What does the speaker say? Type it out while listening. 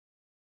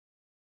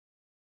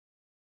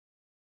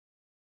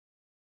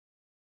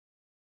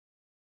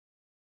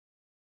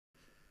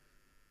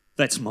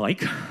That's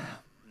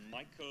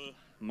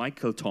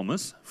Michael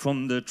Thomas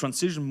from the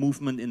transition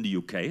movement in the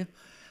UK.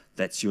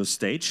 That's your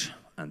stage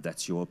and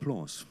that's your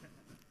applause.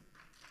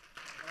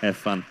 Have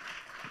fun.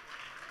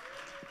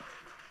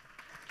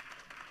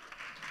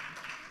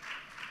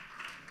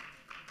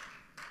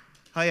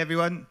 Hi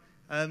everyone.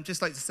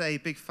 Just like to say a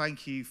big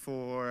thank you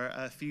for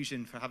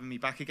Fusion for having me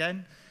back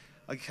again.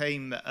 I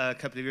came a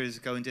couple of years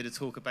ago and did a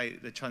talk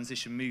about the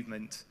transition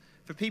movement.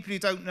 For people who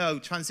don't know,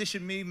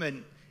 transition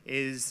movement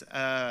is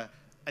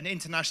an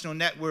international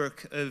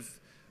network of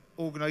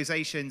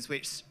organizations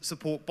which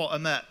support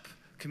bottom-up,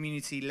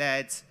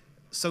 community-led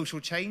social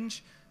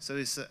change. So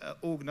it's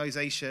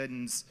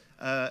organizations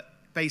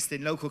based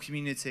in local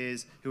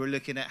communities who are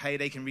looking at how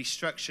they can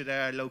restructure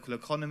their local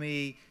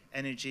economy,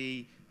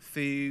 energy,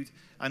 food,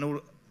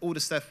 and all the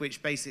stuff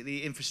which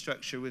basically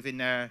infrastructure within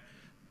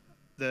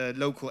the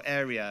local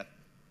area.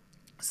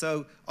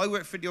 So I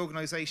work for the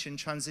organization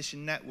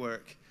Transition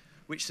Network,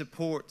 which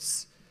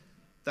supports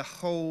the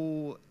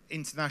whole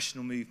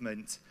international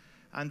movement.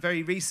 And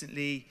very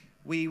recently,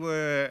 we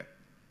were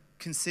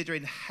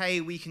considering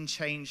how we can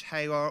change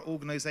how our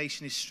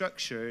organization is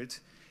structured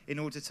in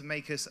order to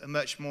make us a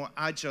much more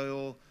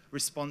agile,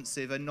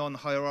 responsive, and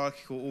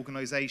non-hierarchical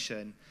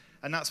organization.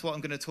 And that's what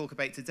I'm going to talk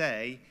about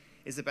today,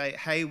 is about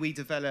how we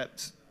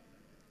developed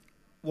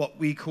what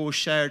we call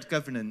shared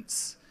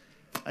governance.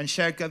 And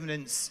shared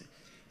governance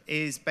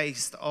is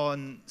based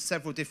on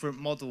several different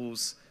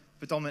models,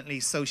 predominantly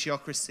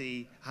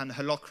sociocracy and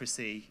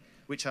holacracy,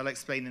 which I'll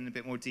explain in a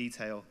bit more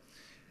detail.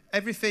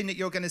 Everything that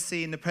you're going to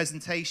see in the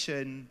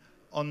presentation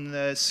on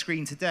the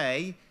screen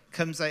today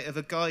comes out of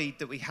a guide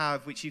that we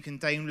have, which you can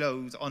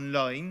download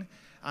online.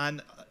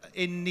 And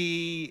in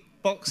the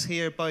box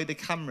here by the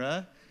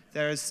camera,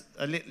 there's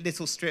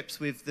little strips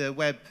with the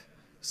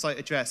website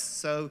address.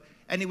 So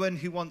anyone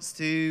who wants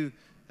to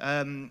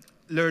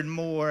learn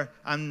more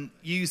and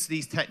use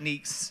these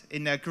techniques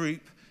in their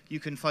group, you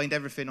can find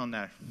everything on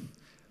there.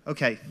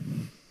 Okay.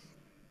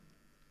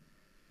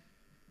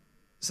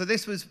 So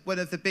this was one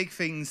of the big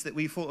things that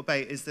we thought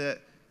about, is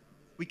that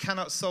we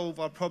cannot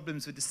solve our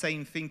problems with the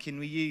same thinking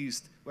we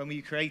used when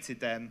we created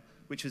them,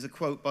 which was a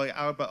quote by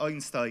Albert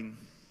Einstein.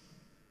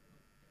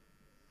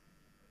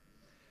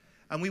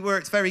 And we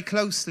worked very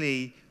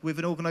closely with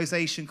an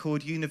organization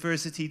called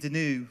Soziokratie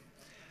Transition.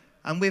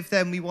 And with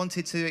them, we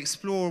wanted to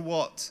explore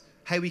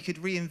how we could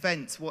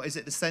reinvent what is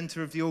at the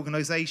center of the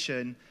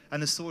organization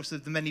and the source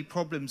of the many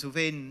problems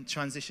within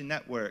Transition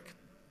Network.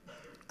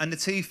 And the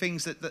two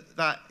things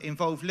that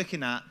involved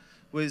looking at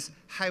was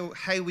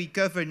how we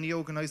govern the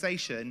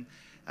organization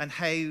and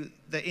how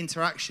the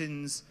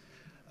interactions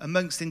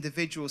amongst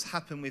individuals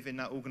happen within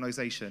that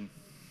organization.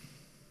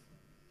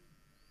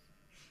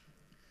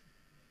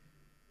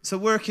 So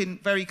working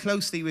very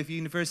closely with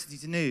Soziokratie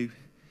Transition,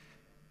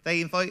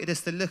 they invited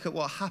us to look at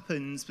what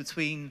happens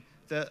between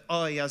the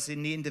I, as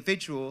in the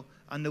individual,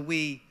 and the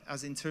we,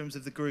 as in terms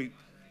of the group,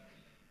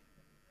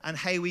 and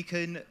how we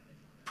can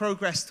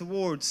progress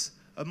towards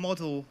a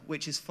model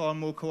which is far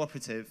more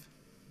cooperative.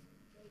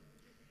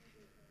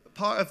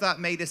 Part of that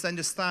made us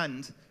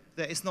understand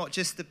that it's not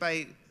just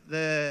about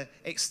the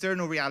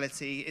external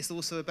reality, it's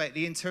also about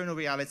the internal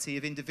reality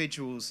of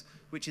individuals,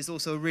 which is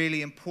also a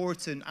really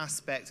important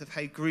aspect of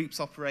how groups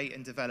operate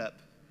and develop.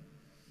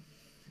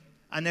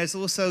 And there's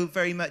also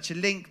very much a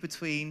link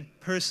between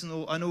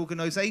personal and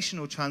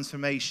organizational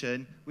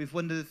transformation, with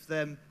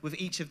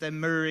each of them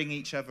mirroring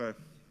each other.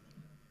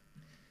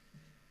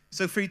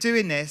 So through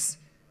doing this,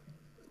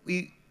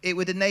 it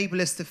would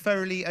enable us to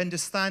thoroughly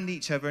understand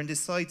each other and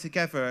decide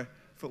together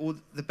for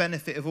the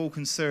benefit of all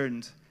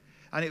concerned.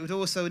 And it would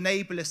also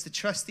enable us to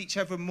trust each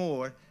other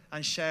more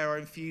and share our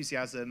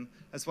enthusiasm,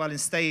 as well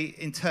as stay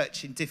in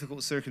touch in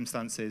difficult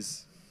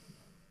circumstances.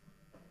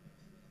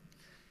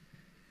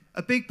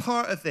 A big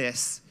part of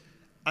this,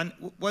 and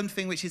one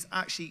thing which is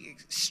actually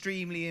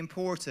extremely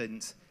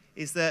important,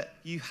 is that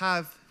you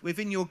have,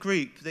 within your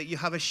group, that you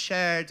have a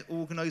shared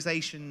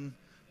organization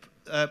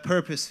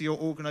purpose for your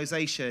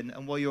organization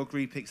and why your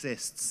group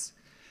exists.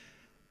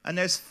 And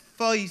there's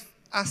 5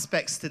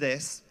 aspects to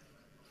this.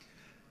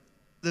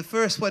 The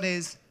first one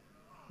is,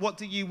 what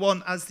do you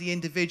want as the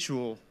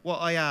individual? What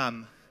I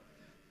am.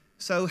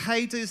 So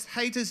how does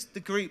the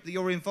group that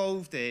you're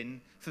involved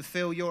in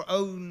fulfill your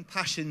own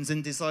passions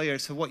and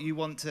desires for what you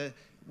want to,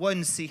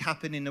 1, see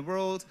happen in the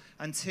world,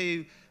 and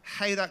 2,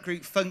 how that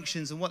group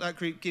functions and what that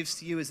group gives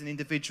to you as an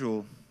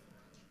individual.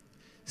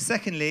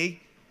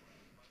 Secondly,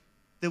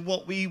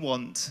 what we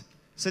want.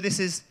 So this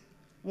is,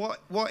 what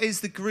is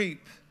the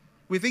group?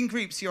 Within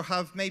groups, you'll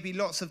have maybe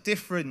lots of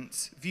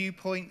different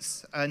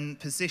viewpoints and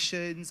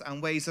positions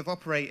and ways of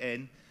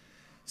operating.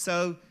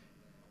 So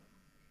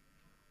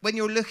when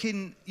you're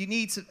looking, you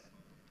need to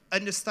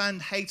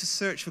understand how to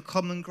search for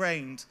common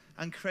ground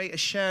and create a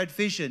shared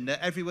vision that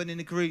everyone in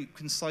a group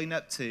can sign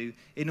up to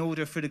in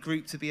order for the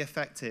group to be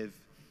effective.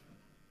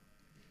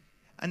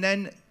 And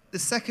then the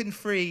second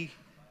 3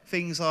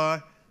 things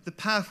are the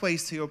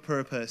pathways to your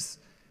purpose.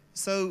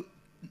 So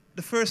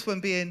the first one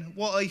being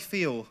what I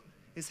feel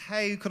is,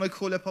 how can I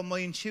call upon my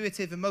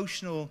intuitive,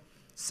 emotional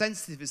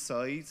sensitive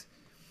side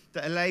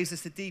that allows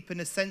us to deepen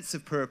a sense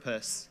of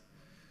purpose,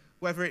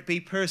 whether it be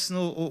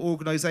personal or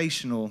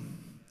organisational.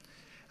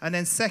 And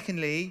then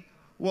secondly,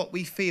 what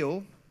we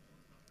feel,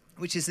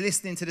 which is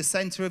listening to the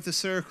centre of the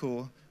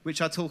circle,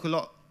 which I'll talk a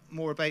lot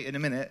more about in a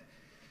minute,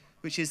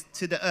 which is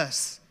to the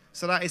us.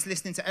 So that is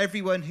listening to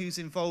everyone who's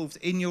involved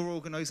in your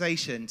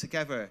organisation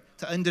together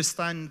to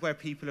understand where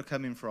people are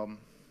coming from.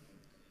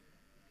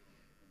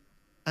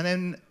 And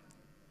then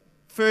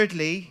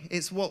thirdly,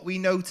 it's what we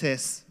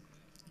notice,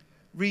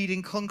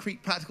 reading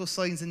concrete practical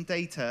signs and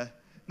data,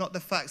 not the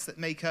facts that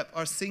make up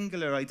our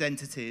singular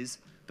identities,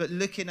 but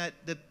looking at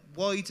the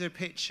wider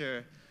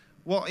picture,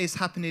 what is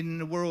happening in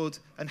the world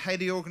and how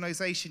the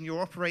organisation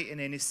you're operating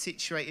in is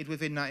situated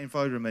within that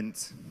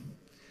environment.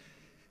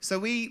 So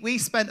we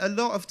spent a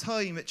lot of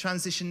time at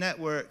Transition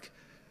Network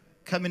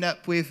coming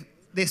up with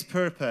this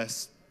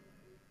purpose.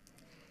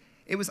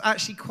 It was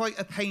actually quite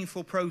a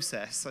painful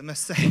process, I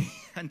must say,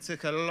 and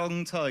took a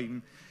long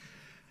time.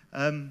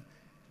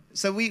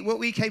 So what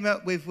we came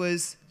up with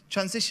was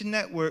Transition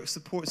Network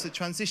supports the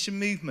transition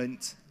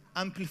movement,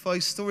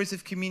 amplifies stories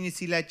of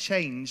community-led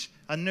change,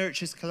 and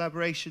nurtures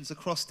collaborations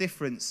across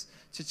difference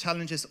to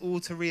challenge us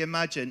all to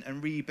reimagine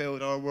and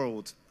rebuild our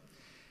world.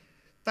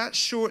 That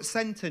short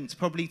sentence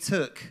probably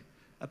took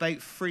about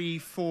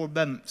 3-4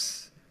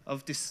 months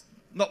of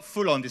not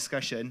full-on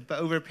discussion, but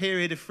over a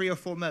period of 3 or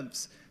 4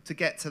 months to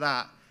get to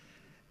that.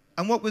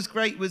 And what was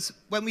great was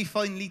when we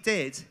finally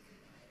did,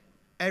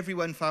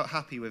 everyone felt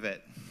happy with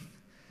it.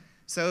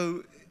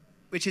 So,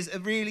 which is a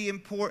really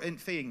important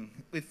thing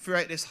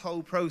throughout this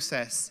whole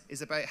process,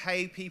 is about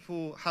how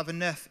people have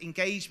enough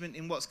engagement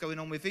in what's going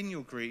on within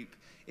your group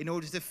in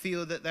order to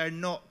feel that they're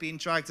not being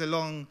dragged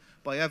along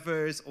by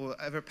others, or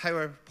other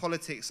power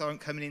politics aren't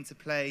coming into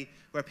play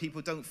where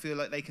people don't feel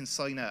like they can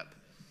sign up.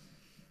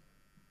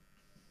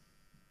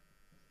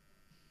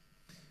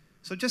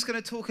 So I'm just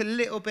going to talk a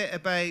little bit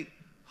about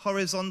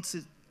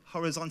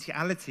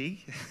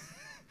horizontality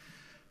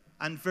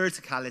and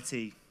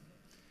verticality.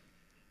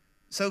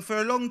 So for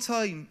a long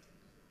time,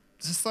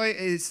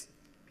 societies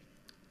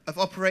have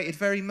operated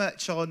very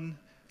much on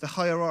the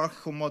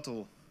hierarchical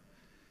model.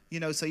 You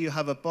know, so you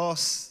have a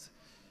boss,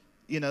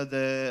 you know,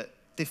 the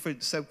different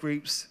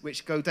subgroups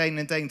which go down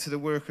and down to the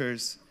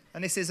workers.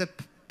 And this is a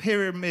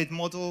pyramid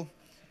model,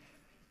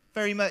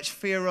 very much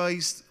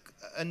theorized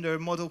under a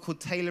model called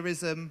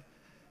Taylorism,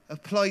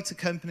 applied to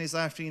companies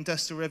after the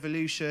Industrial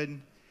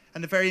Revolution,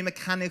 and a very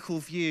mechanical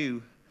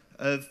view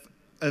of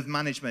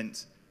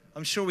management.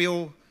 I'm sure we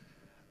all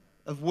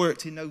have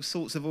worked in those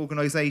sorts of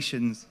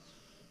organizations.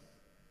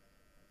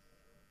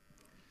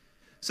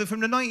 So from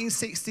the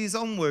 1960s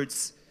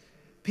onwards,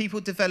 people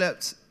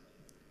developed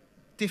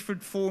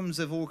different forms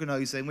of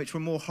organizing which were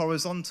more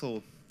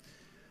horizontal.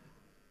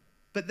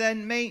 But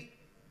then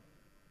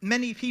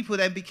many people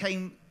then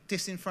became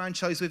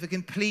disenfranchised with a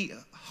complete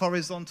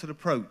horizontal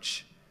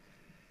approach.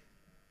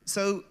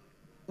 So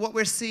what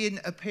we're seeing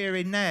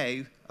appearing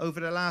now over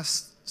the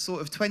last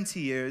sort of 20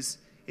 years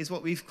is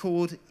what we've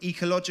called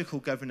ecological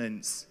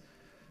governance,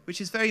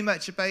 which is very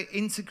much about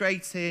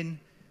integrating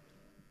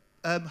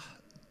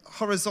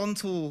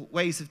horizontal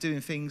ways of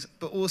doing things,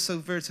 but also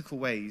vertical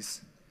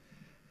ways.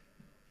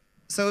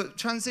 So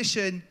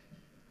transition,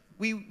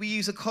 we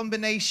use a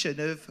combination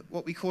of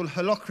what we call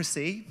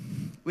holacracy,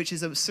 which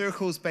is a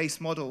circles-based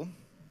model.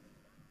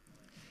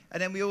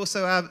 And then we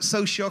also have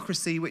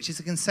sociocracy, which is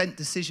a consent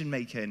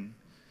decision-making,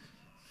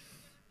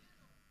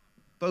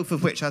 both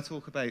of which I'll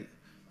talk about.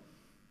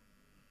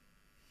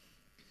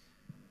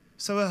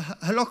 So a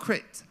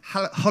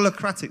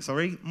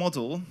holacratic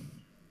model,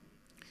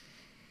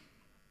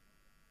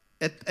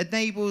 it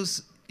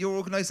enables your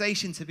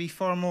organization to be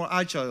far more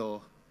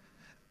agile.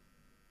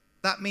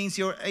 That means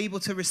you're able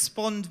to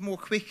respond more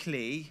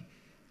quickly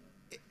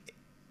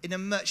in a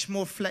much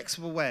more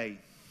flexible way.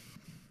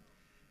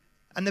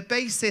 And the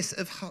basis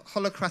of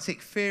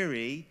holacratic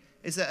theory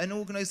is that an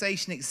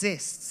organization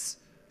exists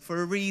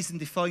for a reason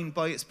defined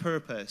by its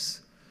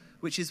purpose,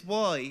 which is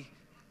why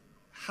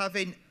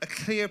having a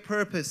clear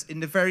purpose in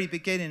the very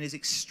beginning is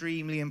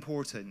extremely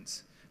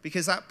important,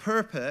 because that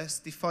purpose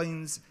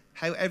defines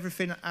how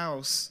everything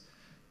else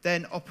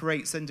then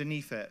operates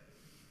underneath it.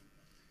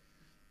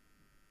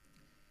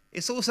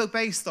 It's also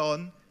based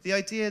on the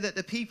idea that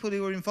the people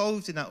who are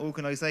involved in that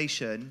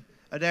organization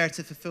are there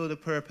to fulfill the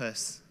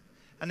purpose.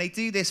 And they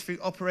do this through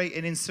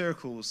operating in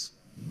circles.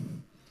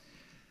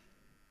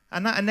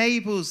 And that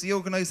enables the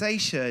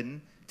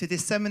organization to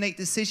disseminate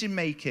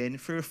decision-making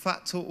through a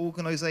fractal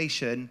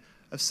organization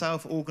of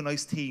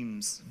self-organized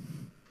teams.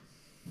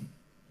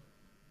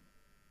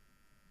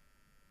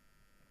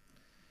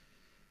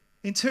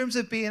 In terms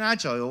of being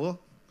agile,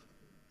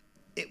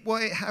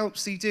 what it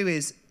helps you do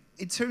is,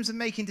 in terms of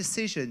making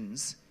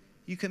decisions,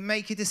 you can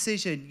make a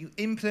decision, you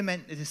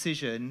implement the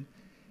decision,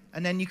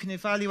 and then you can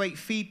evaluate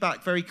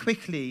feedback very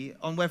quickly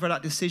on whether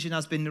that decision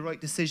has been the right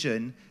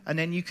decision, and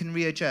then you can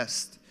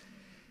readjust.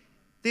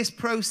 This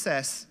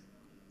process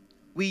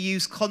we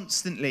use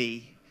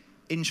constantly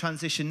in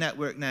Transition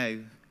Network now.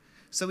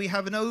 So we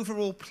have an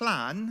overall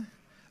plan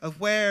of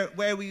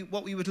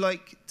what we would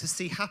like to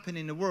see happen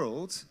in the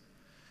world,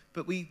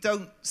 but we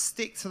don't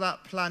stick to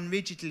that plan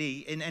rigidly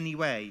in any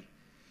way.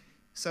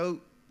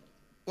 So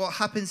what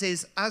happens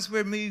is, as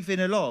we're moving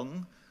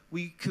along,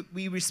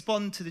 we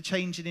respond to the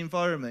changing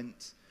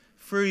environment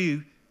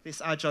through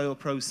this agile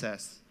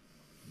process.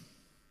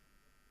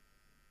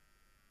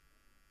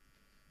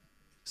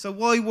 So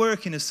why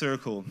work in a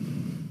circle?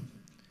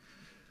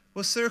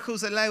 Well,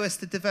 circles allow us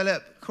to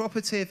develop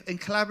cooperative and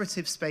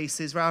collaborative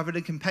spaces rather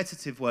than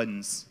competitive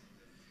ones.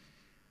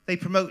 They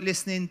promote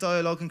listening,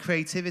 dialogue, and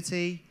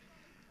creativity,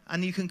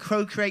 and you can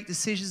co-create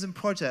decisions and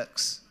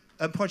projects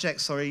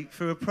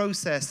through a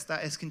process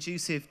that is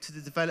conducive to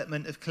the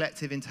development of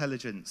collective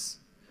intelligence.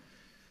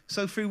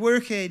 So through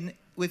working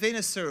within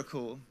a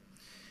circle,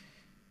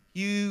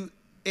 it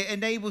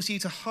enables you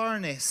to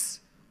harness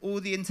all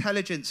the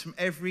intelligence from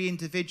every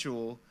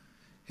individual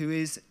who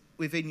is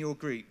within your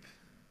group.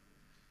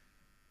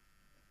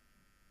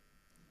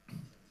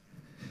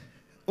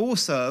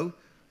 Also,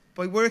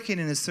 by working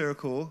in a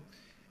circle,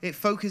 it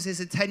focuses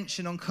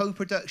attention on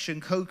co-production,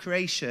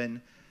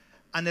 co-creation,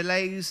 and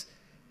allows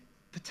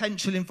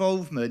potential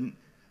involvement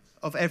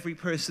of every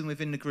person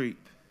within the group.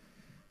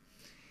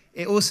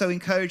 It also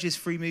encourages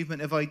free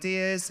movement of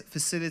ideas,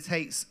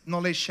 facilitates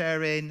knowledge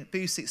sharing,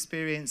 boosts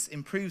experience,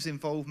 improves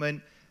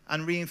involvement,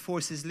 and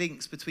reinforces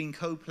links between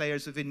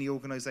co-players within the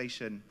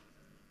organization.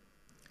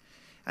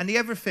 And the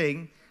other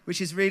thing,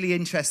 which is really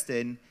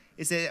interesting,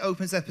 is that it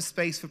opens up a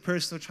space for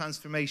personal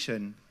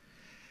transformation.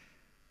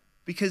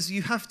 Because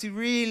you have to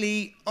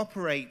really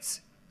operate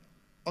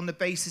on the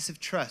basis of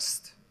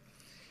trust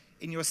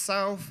in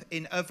yourself,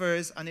 in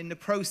others, and in the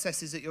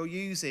processes that you're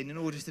using in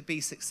order to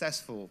be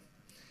successful.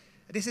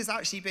 This has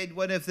actually been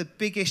one of the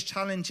biggest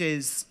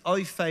challenges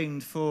I've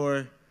found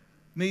for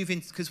moving,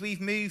 because we've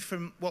moved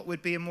from what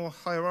would be a more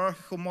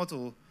hierarchical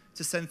model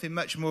to something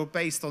much more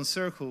based on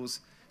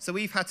circles. So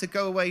we've had to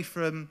go away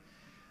from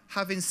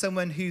having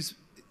someone who's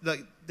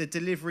like the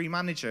delivery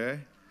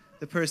manager,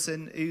 the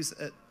person who's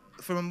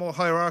from a more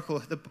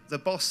hierarchical, the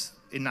boss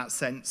in that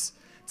sense,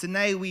 to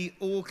now we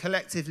all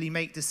collectively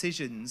make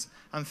decisions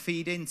and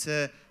feed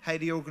into how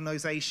the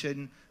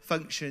organization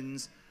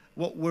functions,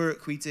 what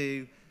work we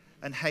do,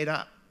 and how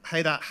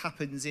that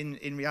happens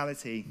in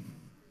reality.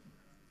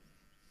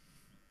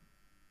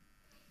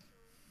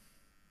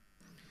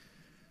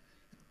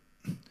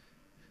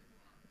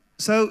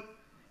 So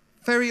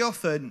very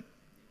often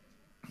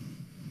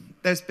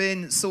there's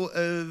been sort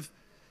of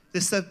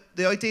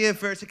the idea of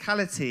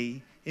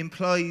verticality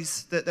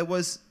implies that there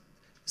was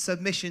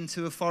submission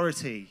to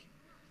authority.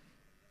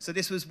 So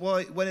this was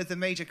one of the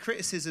major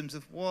criticisms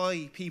of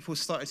why people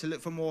started to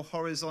look for more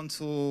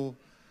horizontal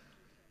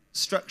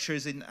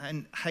structures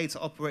and how to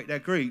operate their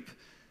group,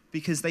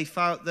 because they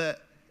felt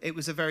that it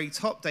was a very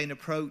top-down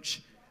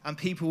approach and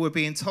people were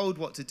being told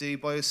what to do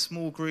by a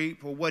small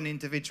group or one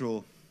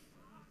individual.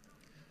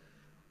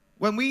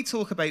 When we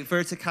talk about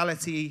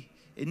verticality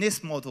in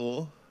this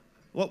model,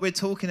 what we're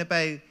talking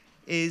about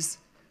is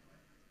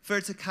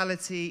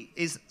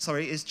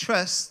is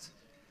trust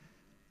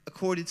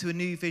according to a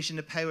new vision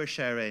of power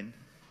sharing.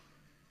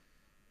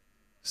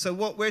 So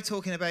what we're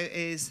talking about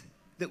is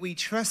that we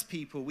trust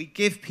people, we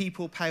give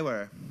people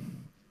power.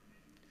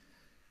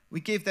 We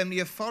give them the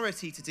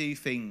authority to do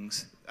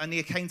things and the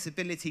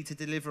accountability to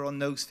deliver on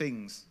those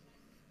things.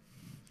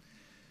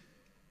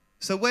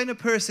 So when a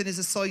person is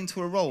assigned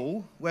to a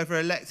role, whether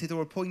elected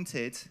or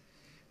appointed,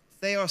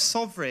 they are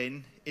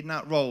sovereign in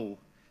that role.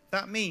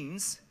 That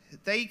means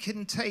they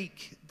can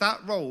take that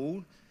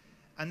role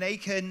and they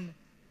can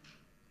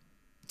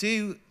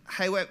do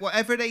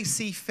whatever they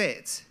see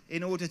fit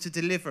in order to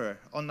deliver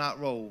on that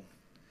role.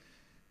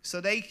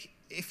 So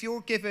if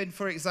you're given,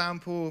 for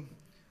example,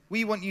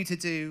 we want you to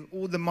do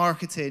all the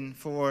marketing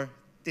for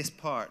this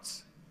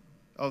part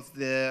of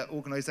the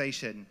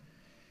organization,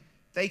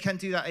 they can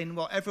do that in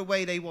whatever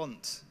way they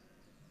want.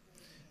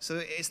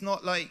 So it's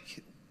not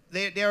like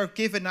they are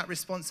given that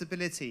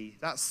responsibility,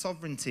 that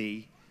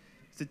sovereignty,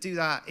 to do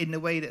that in the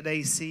way that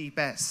they see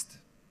best.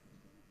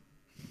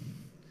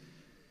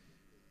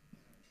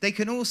 They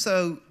can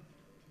also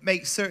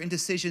make certain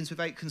decisions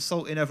without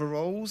consulting other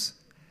roles,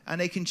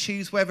 and they can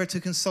choose whether to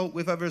consult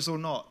with others or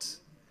not.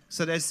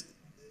 So there's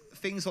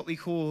things what we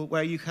call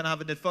where you can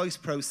have an advice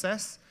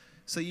process.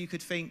 So you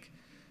could think,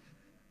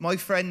 my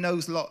friend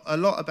knows a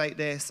lot about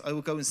this, I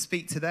will go and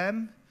speak to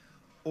them.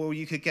 Or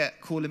you could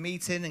call a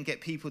meeting and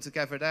get people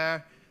together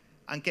there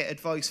and get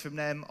advice from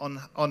them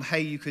on how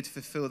you could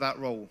fulfill that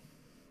role.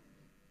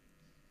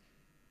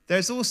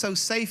 There's also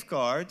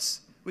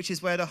safeguards, which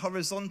is where the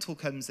horizontal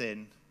comes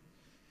in.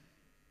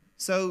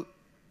 So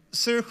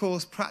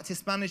circles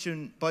practice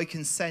management by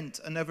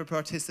consent and other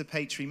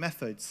participatory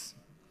methods.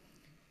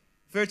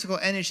 Vertical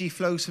energy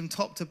flows from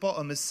top to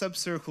bottom as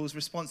subcircles'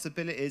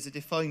 responsibilities are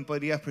defined by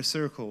the upper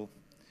circle.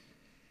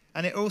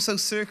 And it also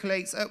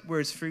circulates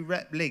upwards through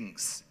rep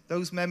links,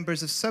 those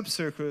members of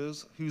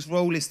subcircles whose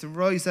role is to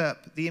rise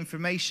up the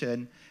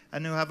information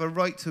and who have a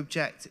right to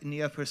object in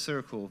the upper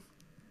circle.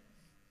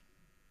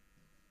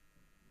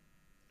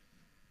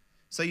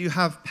 So you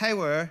have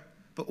power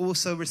but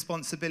also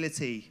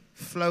responsibility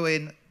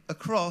flowing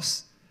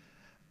across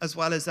as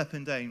well as up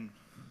and down.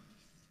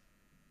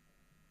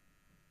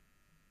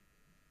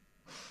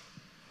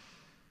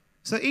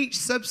 So each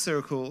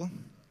subcircle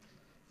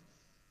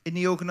in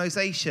the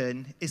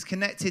organization is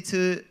connected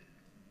to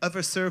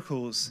other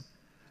circles.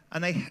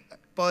 And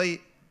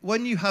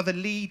when you have a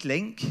lead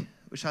link,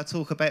 which I'll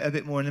talk about a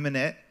bit more in a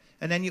minute,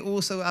 and then you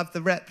also have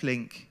the rep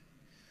link.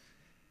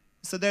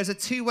 So there's a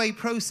two-way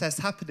process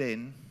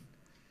happening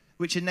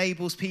which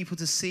enables people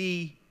to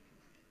see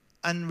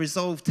and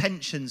resolve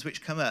tensions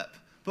which come up.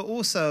 But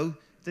also,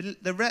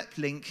 the rep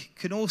link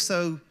can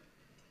also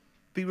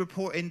be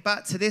reporting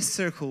back to this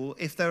circle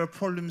if there are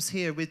problems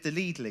here with the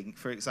lead link,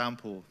 for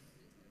example.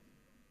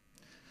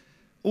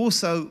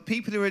 Also,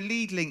 people who are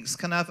lead links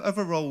can have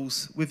other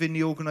roles within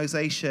the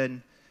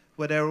organization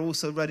where they're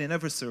also running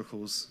other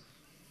circles.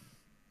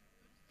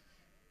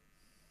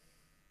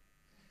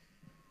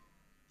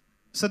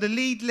 So the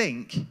lead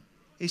link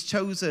is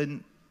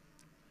chosen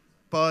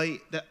by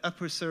the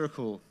upper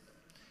circle,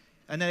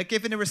 and they're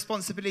given a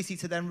responsibility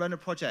to then run a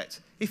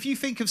project. If you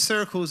think of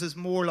circles as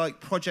more like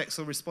projects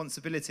or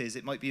responsibilities,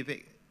 it might be a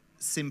bit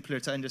simpler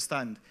to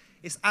understand.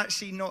 It's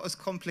actually not as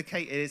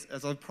complicated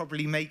as I'm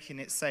probably making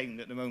it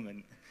sound at the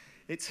moment.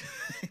 It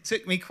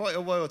took me quite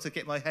a while to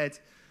get my head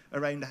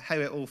around how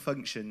it all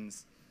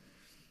functions.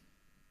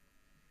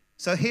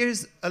 So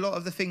here's a lot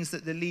of the things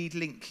that the lead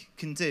link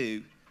can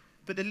do.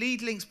 But the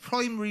lead link's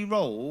primary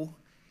role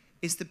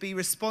is to be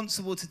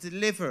responsible to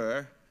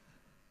deliver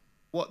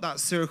what that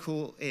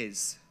circle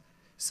is.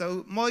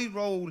 So my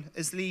role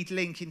as lead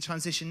link in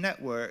Transition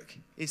Network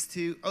is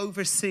to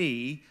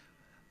oversee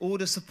all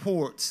the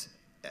support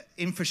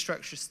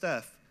infrastructure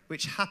stuff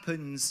which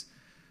happens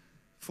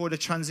for the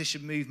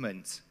transition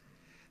movement.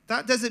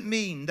 That doesn't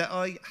mean that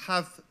I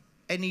have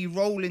any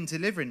role in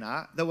delivering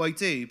that, though I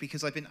do,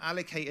 because I've been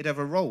allocated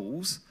other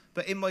roles.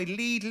 But in my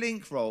lead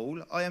link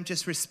role, I am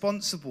just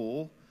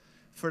responsible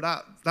for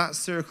that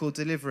circle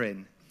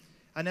delivering.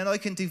 And then I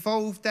can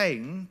devolve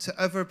down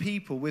to other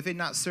people within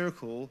that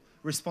circle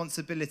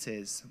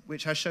responsibilities,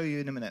 which I'll show you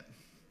in a minute.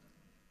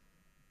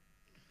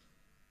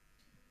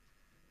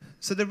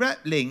 So the rep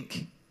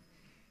link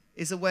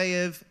is a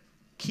way of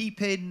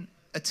keeping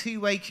a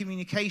two-way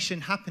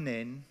communication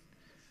happening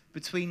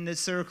between the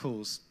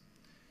circles.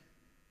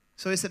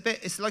 So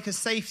it's like a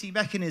safety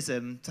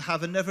mechanism to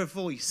have another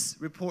voice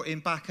reporting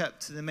back up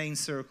to the main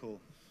circle.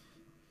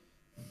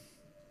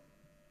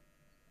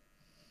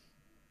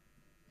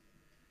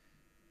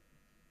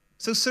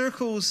 So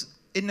circles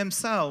in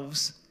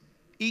themselves,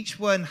 each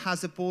one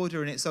has a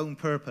border and its own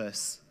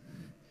purpose.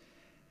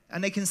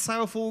 And they can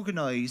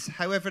self-organize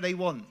however they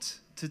want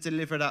to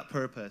deliver that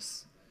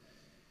purpose.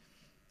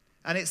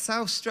 And it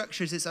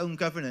self-structures its own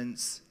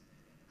governance,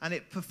 and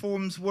it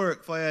performs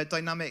work via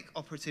dynamic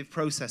operative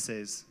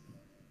processes.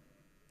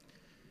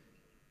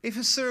 If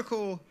a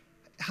circle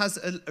has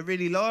a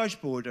really large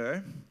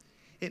border,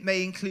 it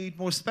may include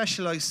more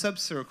specialized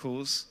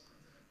subcircles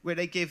where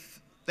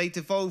they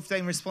devolve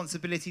down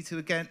responsibility to,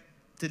 again,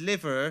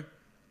 deliver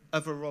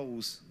other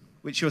roles,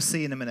 which you'll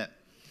see in a minute.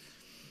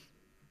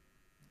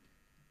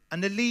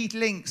 And the lead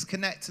links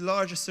connect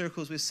larger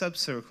circles with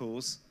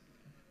subcircles,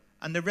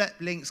 and the rep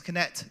links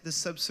connect the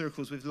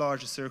subcircles with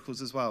larger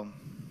circles as well.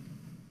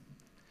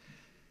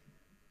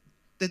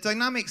 The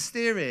dynamic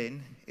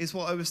steering is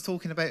what I was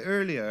talking about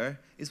earlier,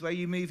 is where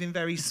you move in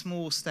very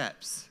small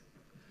steps.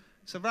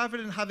 So rather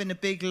than having a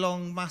big,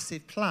 long,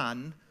 massive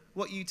plan,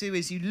 what you do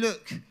is you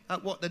look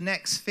at what the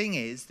next thing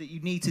is that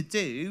you need to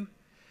do.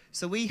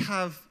 So we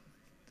have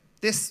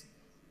this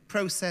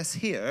process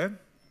here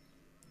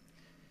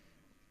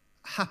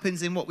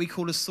happens in what we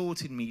call a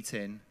sorting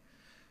meeting.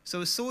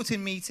 So a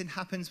sorting meeting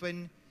happens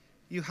when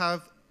you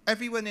have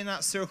everyone in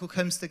that circle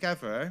comes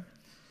together,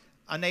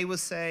 and they will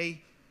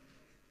say,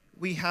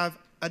 we have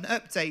an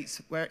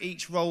update where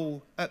each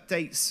role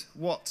updates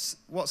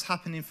what's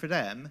happening for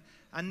them,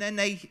 and then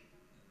they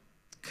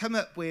come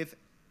up with,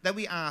 then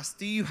we ask,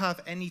 do you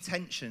have any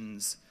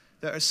tensions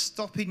that are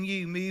stopping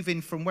you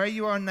moving from where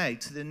you are now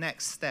to the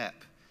next step?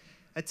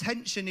 A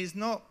tension is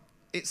not,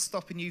 it's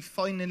stopping you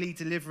finally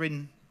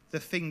delivering the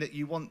thing that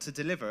you want to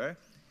deliver.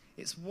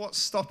 It's what's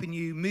stopping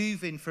you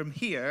moving from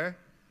here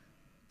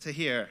to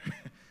here,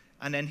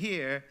 and then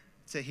here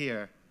to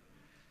here,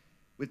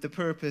 with the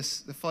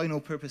purpose, the final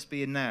purpose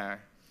being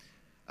there.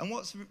 And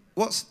what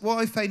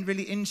I find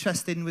really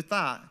interesting with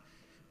that,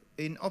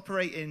 in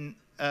operating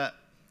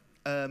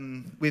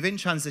within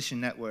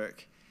Transition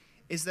Network,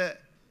 is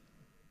that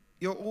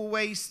you're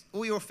always,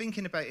 all you're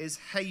thinking about is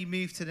how you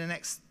move to the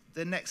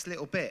next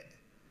little bit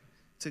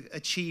to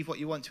achieve what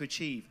you want to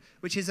achieve,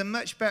 which is a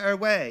much better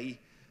way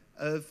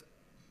of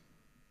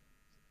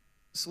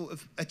sort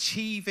of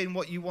achieving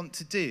what you want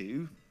to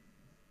do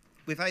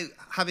without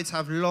having to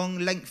have long,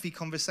 lengthy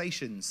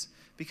conversations.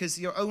 Because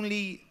the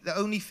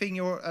only thing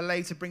you're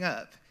allowed to bring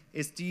up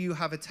is, do you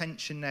have a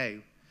tension now?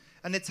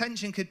 And the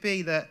tension could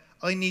be that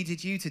I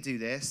needed you to do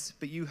this,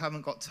 but you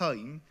haven't got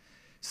time.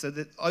 So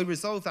that I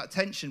resolve that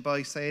tension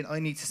by saying, I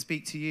need to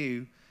speak to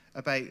you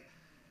about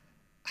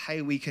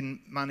how we can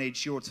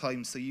manage your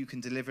time so you can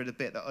deliver the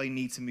bit that I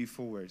need to move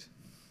forward.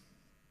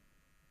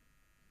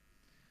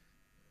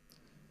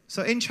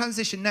 So in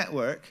Transition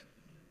Network,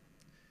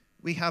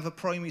 we have a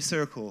primary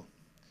circle.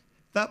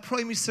 That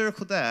primary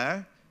circle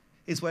there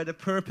is where the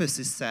purpose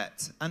is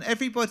set. And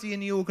everybody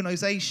in the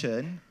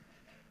organization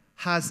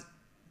has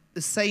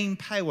the same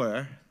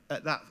power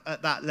at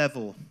that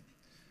level.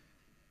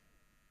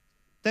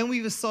 Then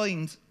we've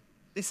assigned,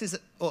 this is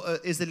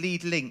a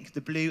lead link, the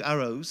blue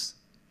arrows.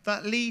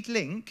 That lead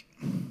link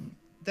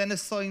then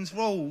assigns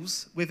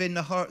roles within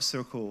the heart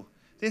circle.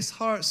 This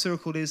heart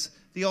circle is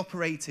the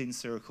operating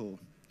circle.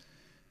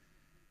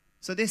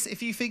 So this,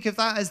 if you think of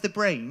that as the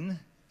brain,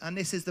 and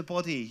this is the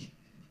body,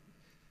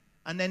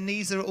 and then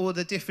these are all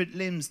the different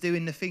limbs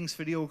doing the things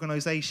for the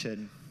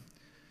organization.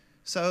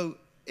 So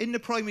in the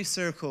primary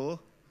circle,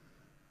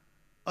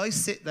 I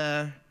sit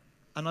there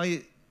and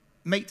I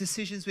make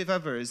decisions with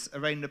others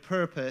around the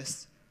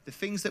purpose, the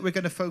things that we're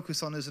going to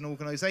focus on as an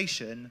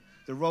organization,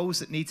 the roles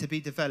that need to be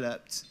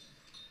developed,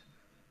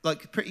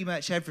 like pretty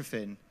much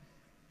everything.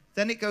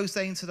 Then it goes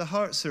down to the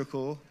heart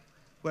circle,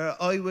 where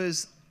I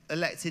was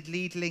elected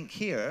lead link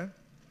here,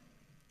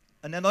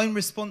 and then I'm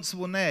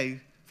responsible now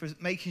for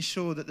making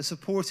sure that the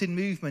supporting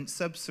movement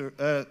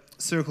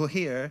circle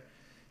here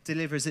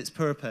delivers its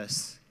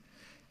purpose.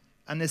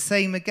 And the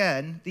same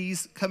again,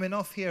 these coming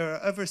off here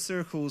are other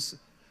circles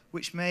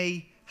which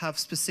may have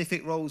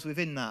specific roles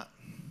within that.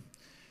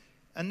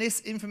 And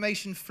this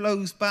information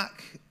flows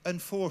back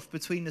and forth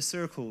between the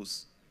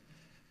circles.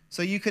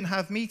 So you can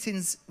have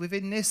meetings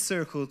within this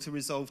circle to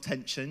resolve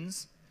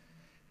tensions.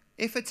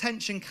 If a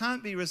tension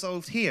can't be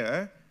resolved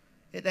here,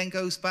 it then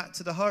goes back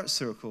to the heart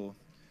circle.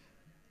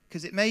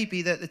 Because it may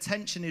be that the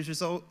tension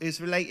is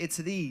related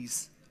to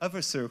these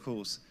other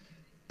circles,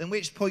 at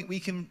which point we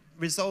can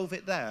resolve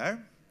it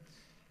there.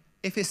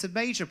 If it's a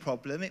major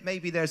problem, it may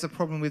be there's a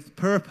problem with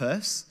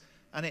purpose,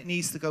 and it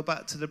needs to go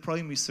back to the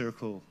primary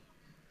circle.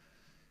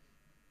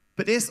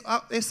 But this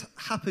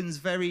happens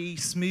very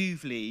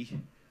smoothly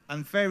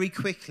and very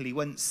quickly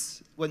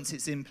once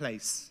it's in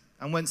place,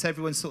 and once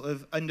everyone sort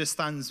of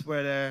understands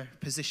where their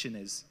position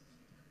is.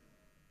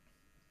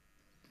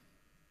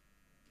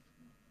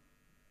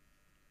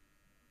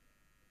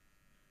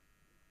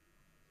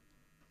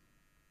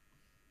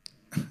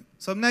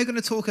 So I'm now going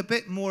to talk a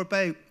bit more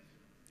about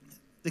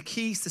the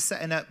keys to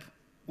setting up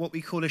what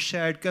we call a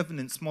shared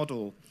governance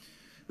model,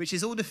 which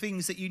is all the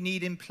things that you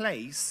need in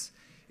place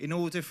in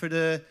order for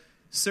the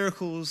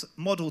circle's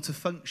model to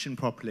function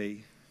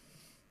properly.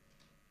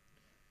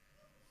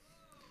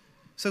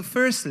 So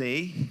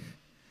firstly,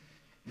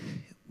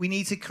 we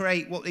need to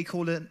create what they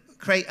call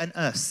create an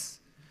us.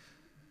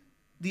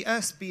 The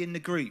us being the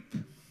group.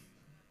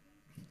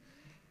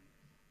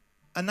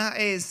 And that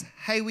is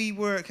how we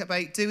work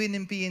about doing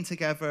and being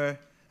together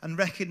and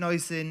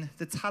recognizing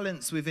the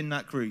talents within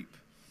that group.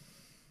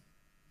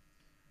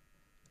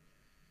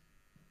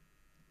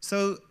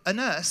 So an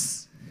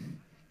us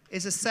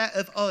is a set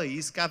of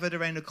eyes gathered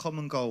around a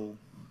common goal.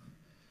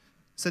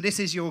 So this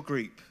is your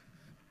group.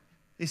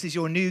 This is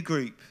your new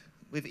group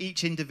with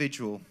each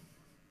individual.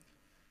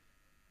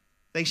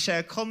 They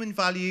share common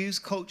values,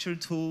 culture,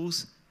 and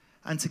tools,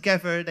 and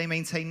together they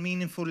maintain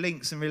meaningful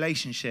links and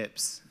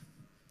relationships.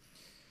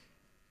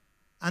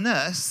 And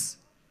us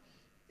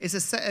is a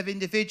set of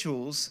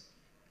individuals,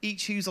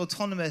 each who's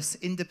autonomous,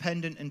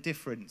 independent, and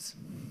different.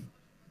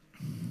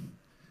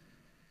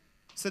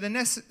 So the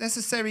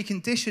necessary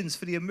conditions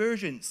for the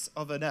emergence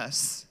of an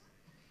us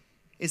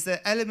is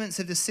that elements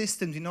of the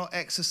system do not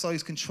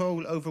exercise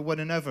control over one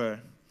another,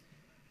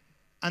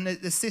 and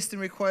that the system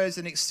requires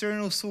an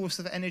external source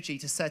of energy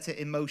to set it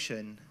in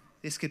motion.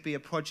 This could be a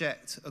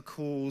project, a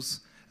cause,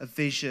 a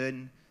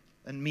vision,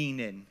 and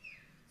meaning.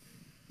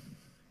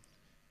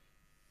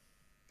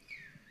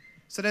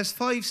 So there's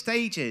 5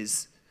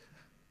 stages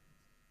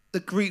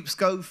that groups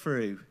go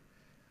through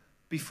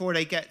before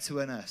they get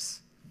to an us.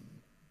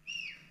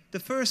 The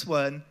first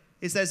one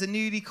is there's a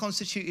newly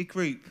constituted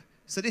group.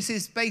 So this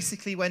is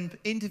basically when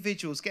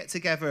individuals get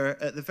together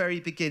at the very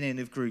beginning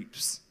of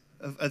groups,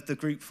 of the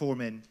group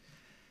forming.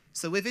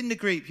 So within the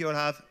group, you'll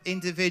have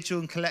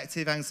individual and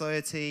collective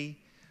anxiety,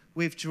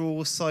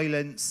 withdrawal,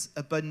 silence,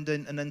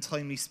 abundant and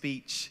untimely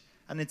speech,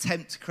 an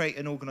attempt to create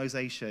an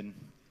organization.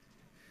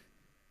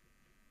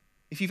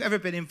 If you've ever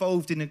been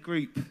involved in a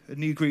group, a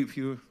new group,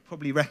 you'll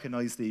probably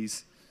recognize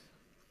these.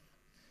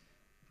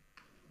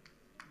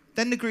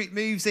 Then the group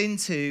moves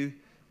into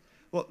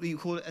what we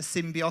call a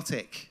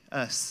symbiotic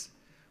us,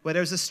 where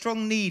there's a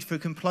strong need for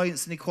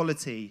compliance and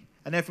equality,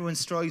 and everyone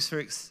strives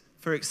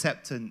for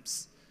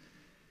acceptance.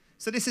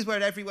 So this is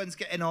where everyone's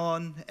getting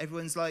on,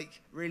 everyone's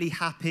like really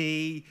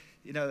happy,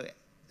 you know,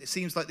 it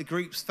seems like the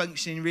group's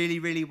functioning really,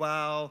 really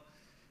well.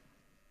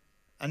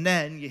 And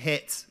then you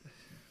hit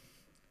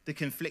the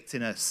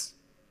conflictiness.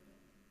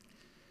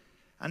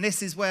 And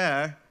this is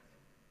where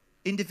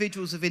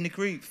individuals within the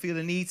group feel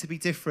a need to be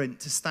different,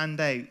 to stand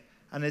out,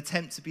 and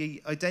attempt to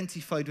be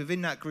identified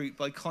within that group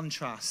by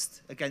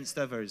contrast against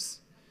others.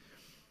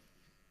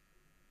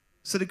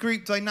 So the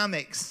group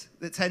dynamics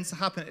that tends to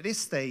happen at this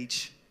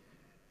stage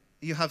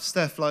You have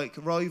stuff like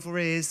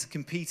rivalries,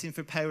 competing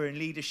for power and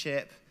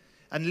leadership,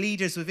 and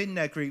leaders within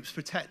their groups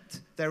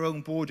protect their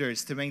own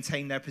borders to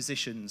maintain their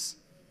positions.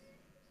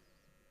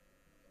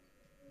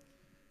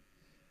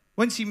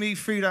 Once you move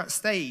through that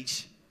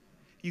stage,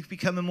 you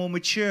become a more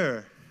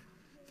mature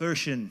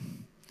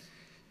version,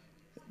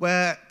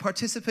 where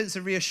participants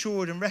are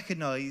reassured and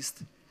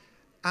recognized,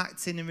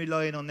 acting and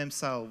relying on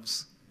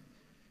themselves.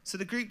 So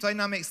the group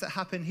dynamics that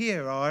happen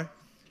here are,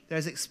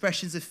 there's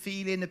expressions of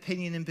feeling,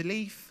 opinion, and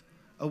belief,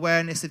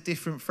 awareness of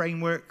different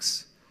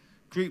frameworks,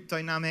 group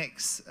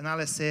dynamics,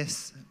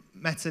 analysis,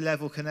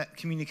 meta-level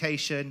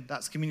communication.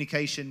 That's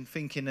communication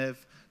thinking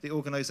of the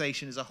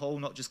organization as a whole,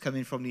 not just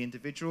coming from the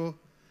individual.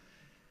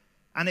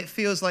 And it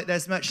feels like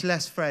there's much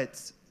less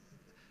threads.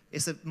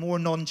 It's a more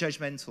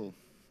non-judgmental.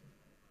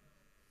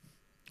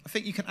 I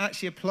think you can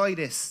actually apply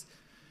this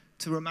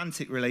to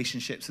romantic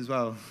relationships as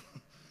well.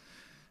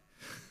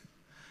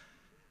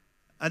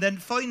 And then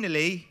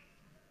finally,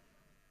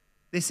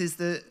 this is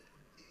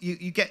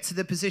you get to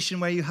the position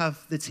where you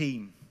have the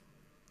team.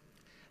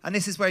 And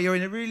this is where you're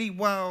in a really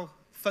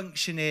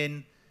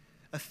well-functioning,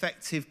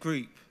 effective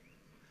group.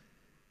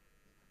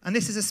 And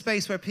this is a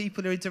space where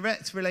people are in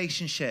direct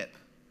relationship,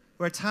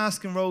 where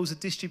tasks and roles are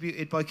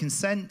distributed by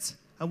consent,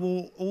 and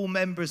all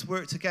members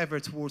work together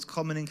towards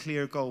common and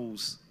clear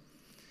goals.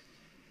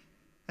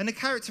 And the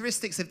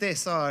characteristics of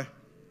this are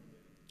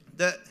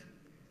that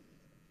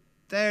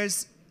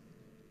there's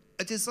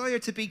a desire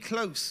to be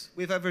close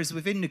with others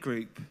within the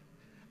group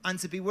and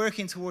to be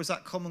working towards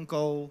that common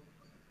goal,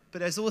 but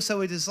there's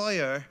also a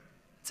desire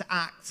to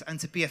act and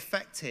to be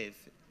effective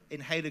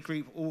in how the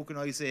group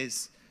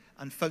organizes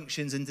and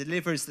functions and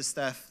delivers the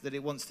stuff that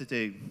it wants to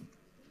do.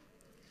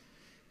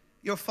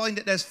 You'll find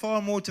that there's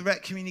far more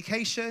direct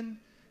communication,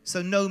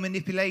 so no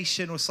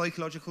manipulation or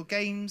psychological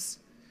games.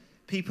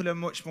 People are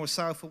much more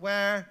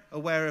self-aware,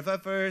 aware of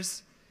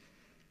others,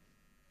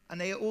 and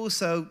they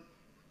also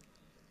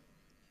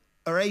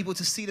are able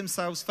to see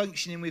themselves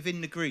functioning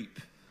within the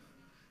group.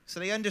 So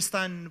they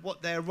understand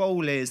what their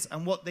role is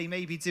and what they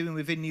may be doing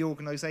within the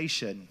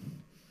organization.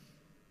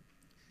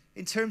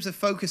 In terms of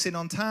focusing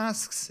on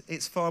tasks,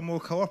 it's far more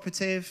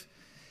cooperative.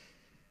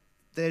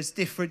 There's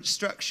different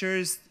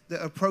structures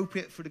that are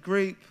appropriate for the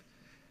group.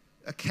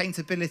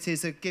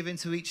 Accountabilities are given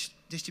to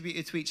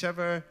distributed to each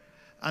other,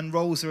 and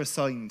roles are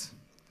assigned.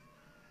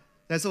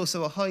 There's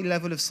also a high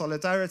level of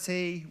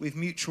solidarity with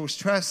mutual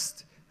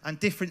trust, and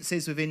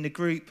differences within the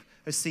group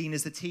are seen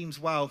as the team's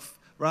wealth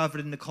rather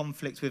than the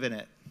conflict within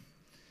it.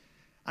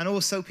 And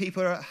also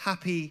people are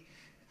happy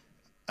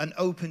and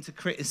open to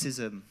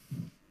criticism.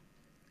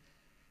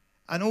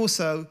 And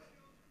also,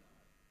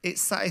 it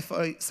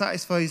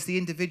satisfies the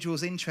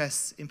individual's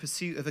interests in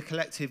pursuit of a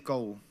collective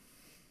goal.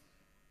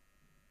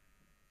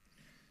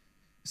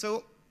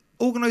 So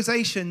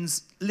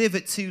organizations live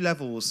at two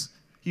levels.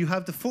 You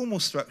have the formal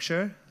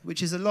structure,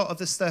 which is a lot of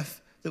the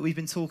stuff that we've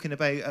been talking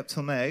about up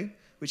till now,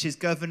 which is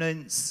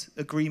governance,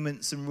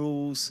 agreements and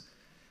rules,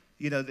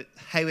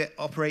 how it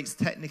operates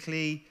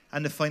technically,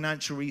 and the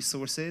financial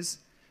resources.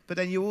 But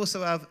then you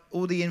also have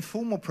all the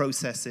informal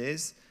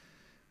processes,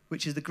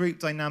 which is the group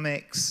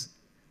dynamics,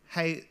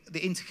 how the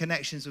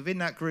interconnections within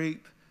that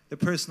group, the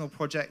personal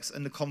projects,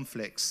 and the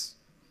conflicts.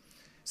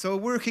 So a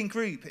working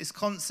group is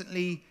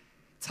constantly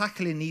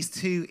tackling these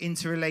two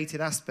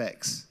interrelated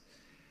aspects.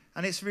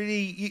 And it's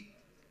really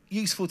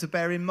useful to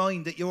bear in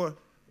mind that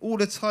all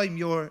the time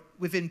you're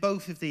within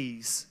both of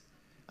these,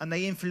 and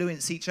they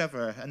influence each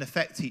other and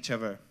affect each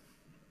other.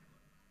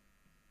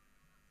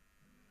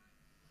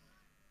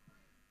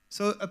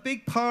 So a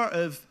big part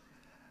of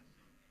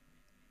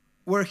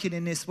working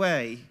in this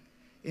way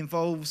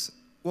involves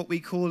what we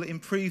call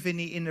improving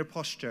the inner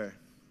posture.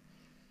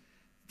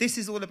 This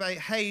is all about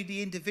how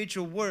the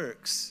individual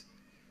works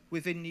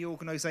within the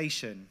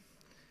organization.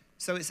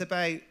 So it's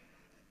about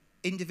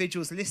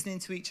individuals listening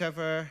to each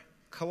other,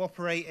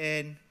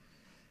 cooperating,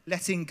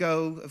 letting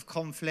go of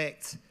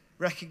conflict,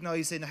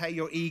 recognizing how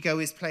your ego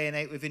is playing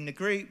out within the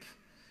group,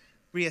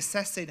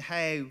 reassessing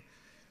how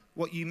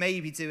what you may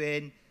be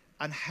doing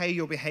and how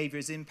your behavior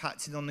is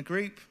impacting on the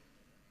group.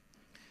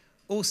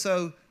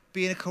 Also,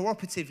 being a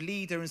cooperative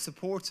leader and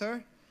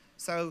supporter.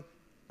 So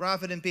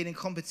rather than being in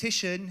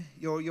competition,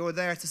 you're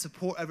there to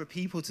support other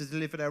people to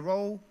deliver their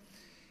role.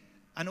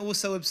 And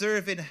also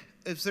observing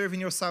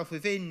yourself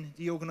within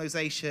the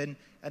organization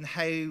and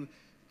how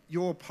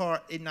your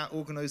part in that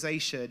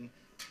organization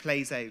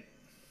plays out.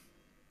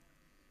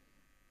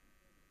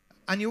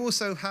 And you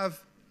also have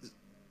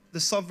the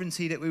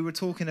sovereignty that we were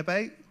talking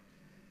about,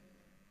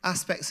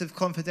 aspects of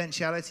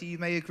confidentiality you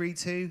may agree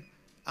to,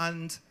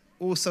 and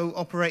also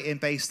operating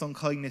based on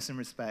kindness and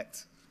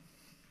respect.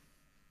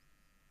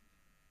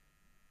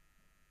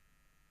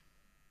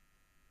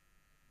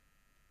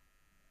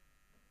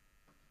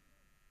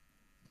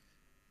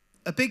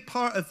 A big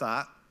part of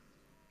that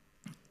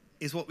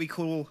is what we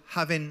call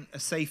having a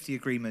safety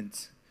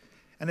agreement.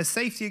 And a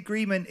safety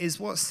agreement is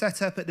what's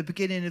set up at the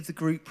beginning of the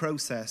group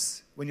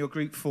process when your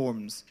group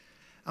forms.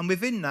 And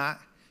within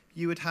that,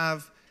 you would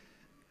have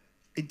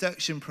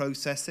induction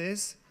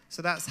processes.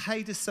 So that's how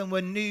does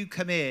someone new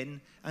come in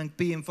and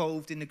be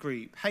involved in the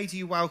group? How do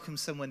you welcome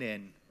someone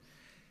in?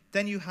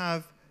 Then you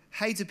have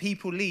how do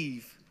people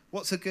leave?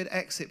 What's a good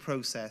exit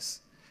process?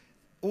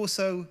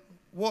 Also,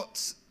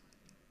 what's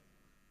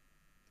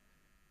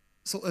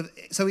sort of,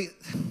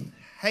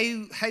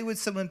 how would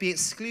someone be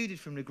excluded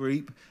from the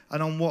group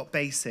and on what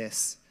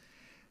basis?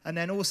 And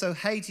then also,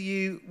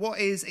 what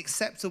is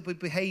acceptable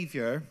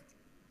behavior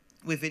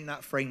within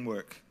that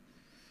framework?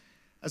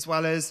 As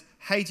well as,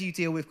 how do you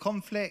deal with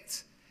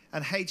conflict?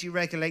 And how do you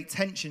regulate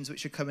tensions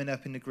which are coming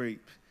up in the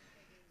group?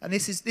 And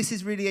this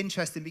is really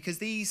interesting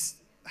because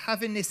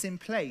having this in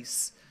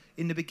place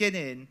in the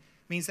beginning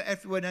means that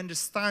everyone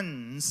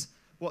understands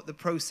what the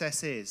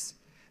process is.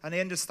 And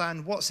they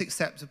understand what's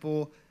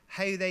acceptable,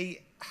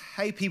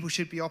 how people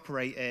should be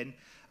operating,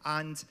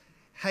 and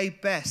how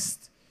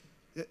best.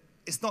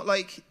 It's not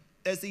like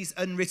there's these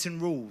unwritten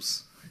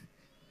rules.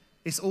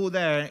 It's all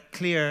there,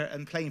 clear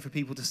and plain for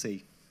people to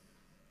see.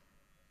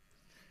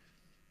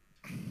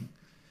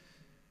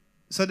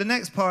 So the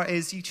next part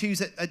is you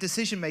choose a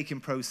decision-making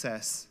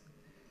process.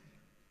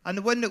 And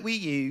the one that we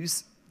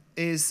use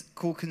is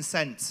called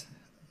consent.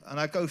 And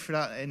I'll go through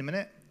that in a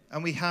minute.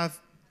 And we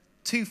have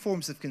two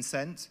forms of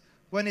consent.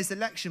 One is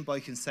election by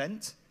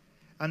consent,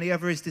 and the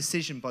other is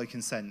decision by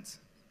consent.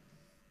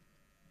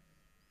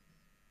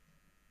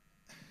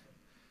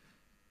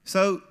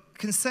 So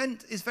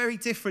consent is very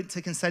different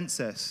to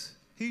consensus.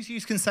 Who's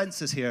used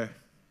consensus here?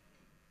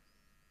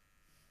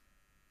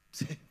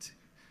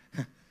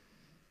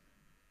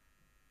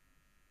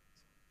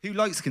 Who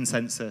likes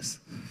consensus?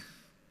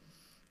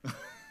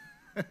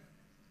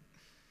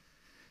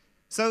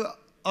 So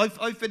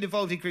I've been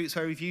involved in groups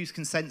where we've used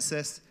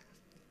consensus.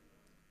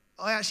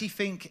 I actually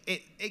think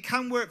it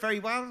can work very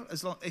well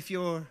if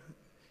you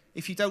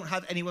don't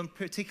have anyone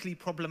particularly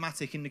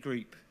problematic in the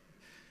group.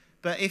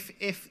 But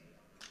if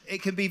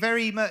it can be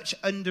very much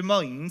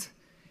undermined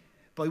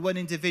by one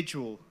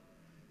individual,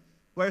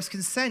 whereas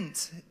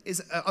consent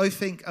is, I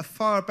think, a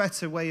far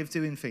better way of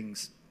doing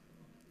things.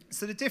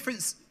 So the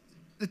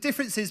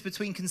differences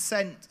between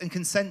consent and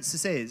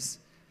consensus is,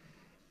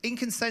 in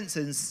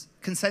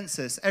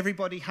consensus,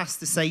 everybody has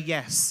to say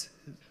yes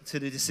to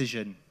the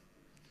decision.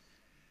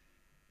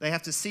 They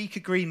have to seek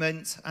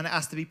agreement, and it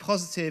has to be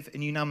positive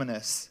and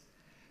unanimous.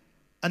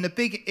 And the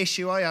big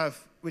issue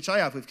which I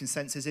have with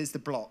consensus, is the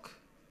block.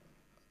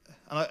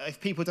 And if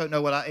people don't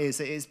know what that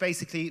is, it is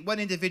basically one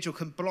individual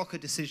can block a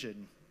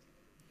decision.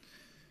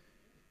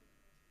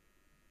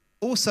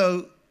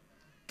 Also,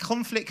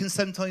 conflict can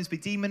sometimes be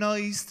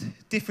demonized.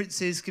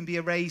 Differences can be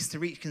erased to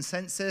reach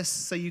consensus.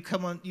 So you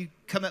come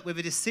up with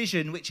a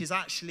decision which is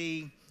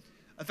actually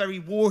a very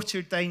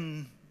watered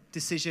down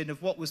decision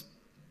of what was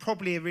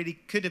probably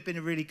could have been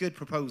a really good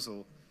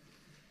proposal.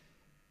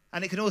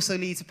 And it can also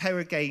lead to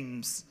power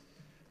games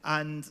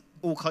and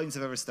all kinds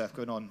of other stuff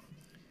going on.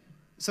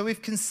 So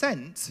with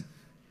consent,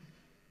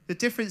 the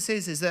difference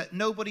is that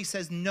nobody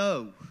says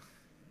no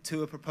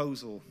to a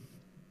proposal.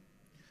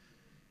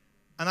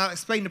 And I'll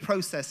explain the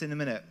process in a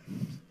minute.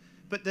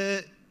 But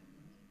the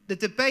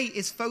debate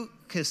is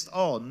focused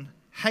on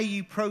how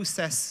you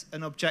process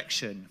an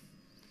objection.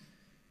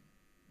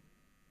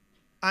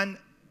 And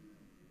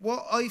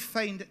what I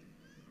find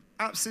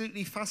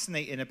absolutely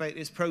fascinating about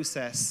this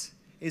process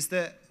is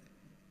that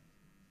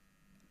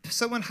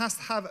someone has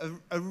to have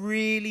a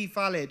really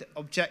valid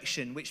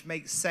objection which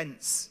makes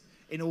sense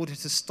in order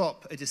to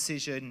stop a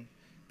decision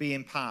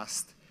being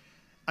passed.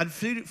 And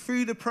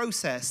through the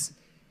process,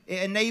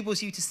 it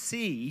enables you to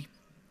see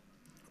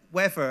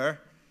whether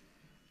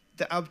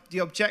the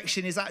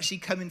objection is actually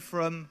coming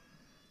from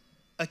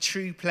a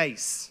true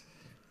place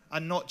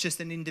and not just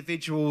an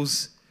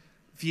individual's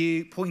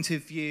point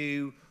of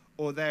view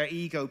or their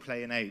ego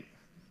playing out.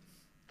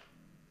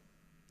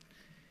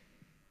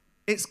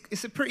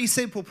 It's a pretty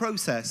simple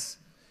process.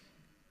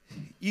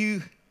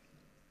 You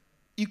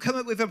come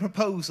up with a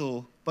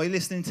proposal by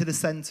listening to the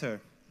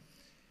centre.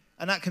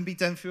 And that can be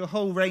done through a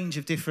whole range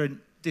of different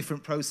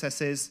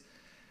processes,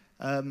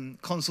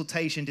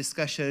 consultation,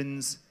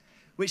 discussions,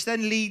 which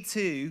then lead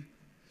to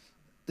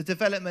the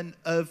development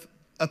of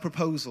a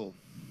proposal.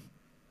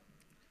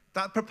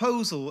 That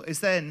proposal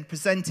is then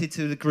presented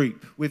to the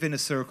group within a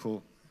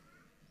circle.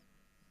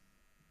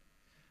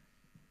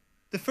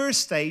 The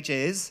first stage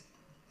is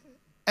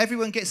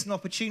everyone gets an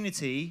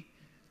opportunity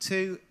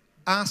to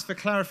ask for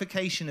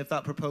clarification of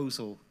that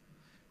proposal.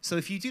 So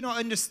if you do not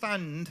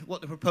understand what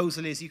the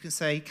proposal is, you can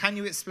say, can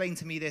you explain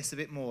to me this a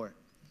bit more?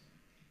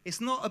 It's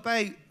not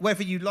about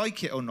whether you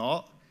like it or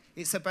not.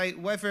 It's about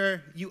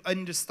whether you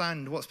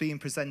understand what's being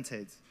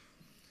presented.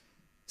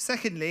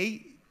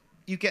 Secondly,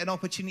 you get an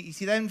opportunity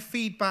to then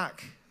feed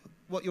back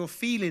what your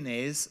feeling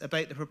is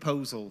about the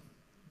proposal.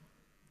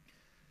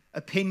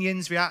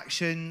 Opinions,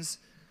 reactions,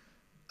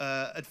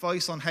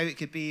 advice on how it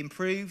could be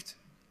improved.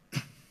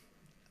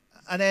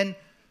 And then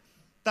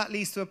that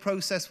leads to a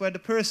process where the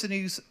person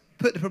who's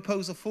put the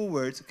proposal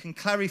forward can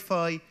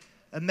clarify,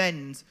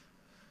 amend,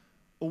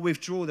 or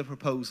withdraw the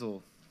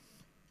proposal.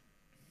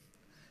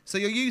 So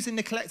you're using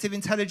the collective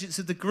intelligence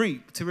of the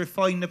group to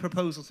refine the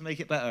proposal to make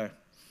it better.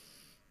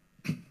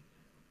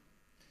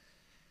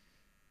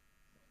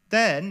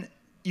 Then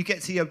you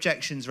get to the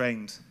objections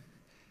round.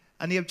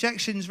 And the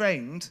objections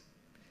round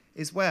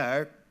is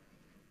where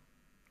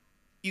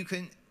you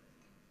can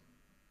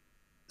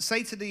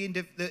say to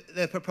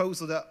the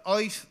proposal that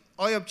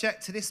I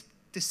object to this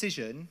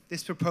decision,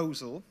 this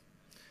proposal,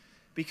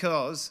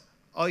 because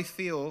I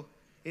feel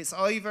it's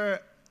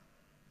either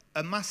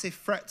a massive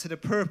threat to the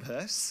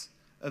purpose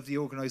of the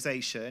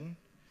organisation.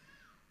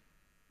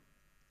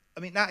 I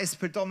mean, that is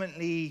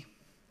predominantly,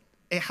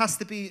 it has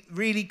to be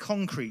really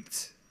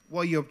concrete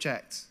why you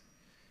object.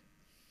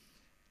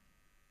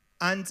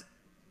 And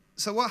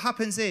so what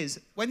happens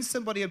is, when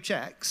somebody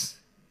objects,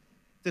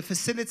 the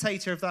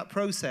facilitator of that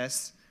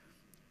process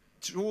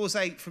draws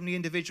out from the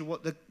individual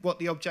what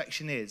the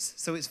objection is.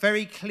 So it's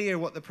very clear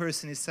what the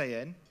person is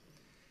saying.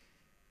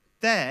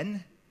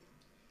 Then,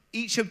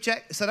 so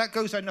that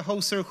goes around the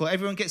whole circle.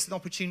 Everyone gets an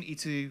opportunity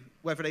to,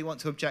 whether they want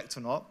to object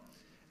or not.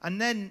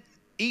 And then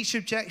each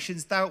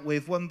objection's dealt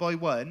with one by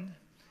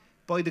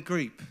by the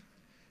group.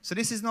 So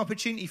this is an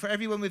opportunity for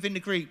everyone within the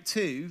group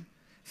to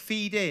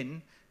feed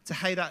in to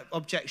how that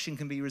objection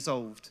can be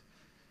resolved.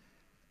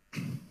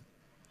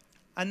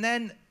 And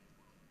then,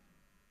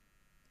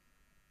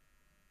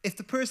 if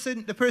the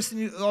person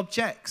who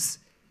objects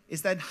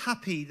is then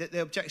happy that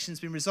the objection's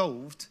been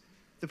resolved,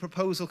 the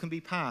proposal can be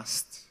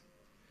passed.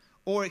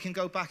 Or it can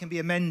go back and be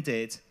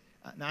amended,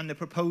 and the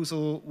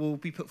proposal will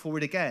be put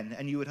forward again,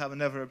 and you would have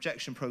another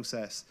objection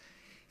process.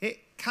 It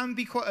can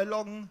be quite a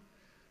long,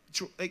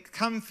 it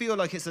can feel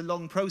like it's a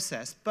long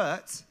process,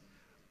 but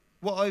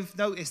what I've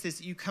noticed is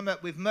that you come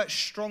up with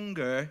much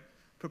stronger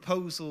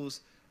proposals,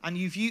 and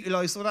you've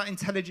utilised all that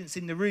intelligence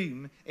in the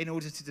room in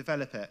order to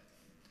develop it.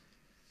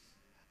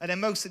 And then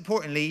most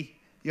importantly,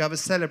 you have a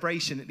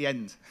celebration at the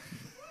end.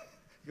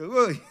 You go,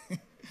 whoa.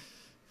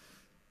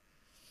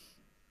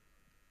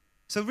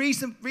 So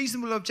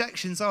reasonable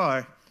objections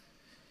are,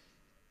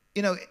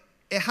 you know,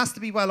 it has to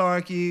be well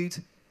argued.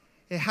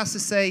 It has to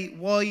say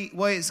why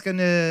it's going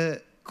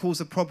to cause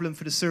a problem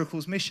for the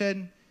circle's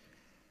mission.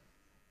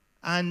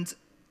 And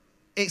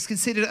it's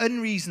considered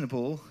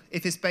unreasonable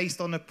if it's based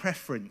on a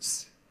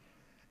preference.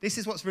 This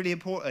is what's really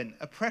important.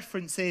 A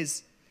preference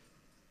is,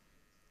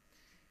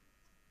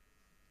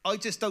 I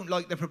just don't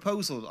like the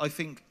proposal. I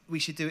think we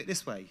should do it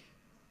this way.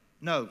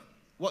 No.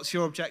 What's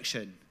your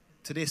objection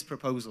to this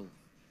proposal?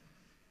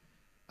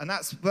 And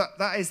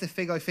that is the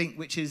thing, I think,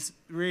 which is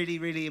really,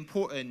 really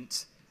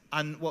important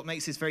and what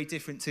makes this very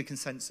different to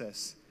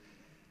consensus.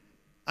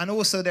 And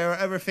also there are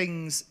other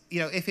things, you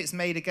know, if it's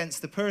made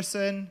against the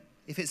person,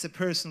 if it's a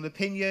personal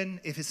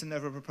opinion, if it's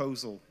another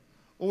proposal.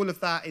 All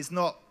of that is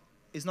not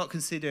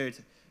considered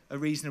a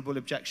reasonable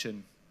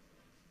objection.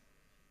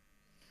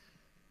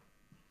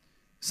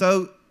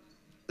 So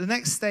the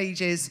next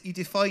stage is you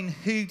define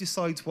who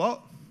decides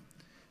what.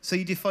 So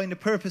you define the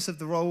purpose of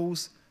the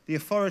roles, the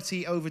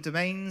authority over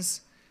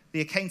domains,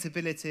 the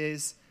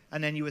accountabilities,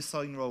 and then you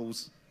assign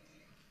roles.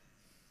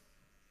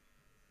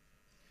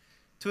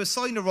 To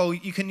assign a role,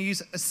 you can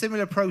use a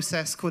similar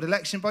process called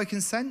election by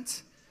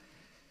consent.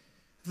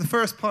 The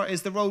first part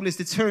is the role is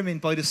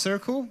determined by the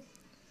circle.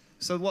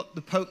 So what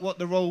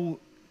the role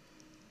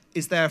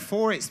is there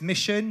for, its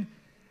mission,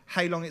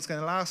 how long it's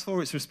going to last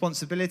for, its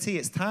responsibility,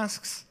 its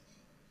tasks.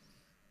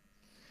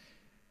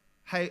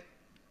 How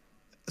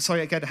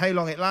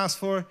long it lasts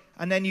for,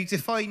 and then you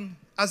define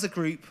as a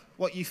group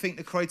what you think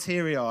the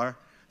criteria are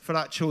for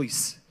that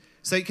choice.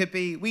 So it could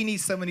be, we need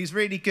someone who's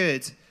really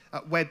good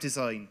at web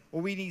design,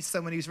 or we need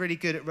someone who's really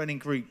good at running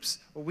groups,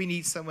 or we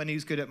need someone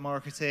who's good at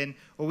marketing,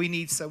 or we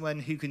need someone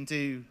who can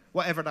do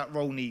whatever that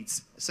role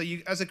needs. So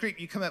you, as a group,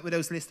 you come up with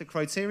those list of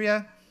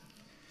criteria,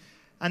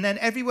 and then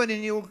everyone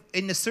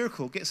in the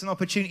circle gets an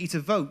opportunity to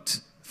vote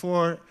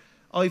for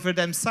either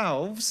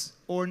themselves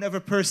or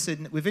another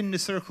person within the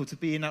circle to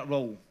be in that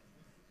role.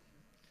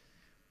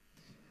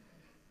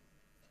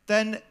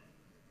 Then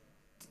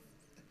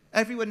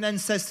everyone then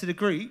says to the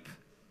group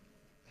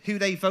who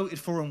they voted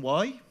for and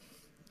why.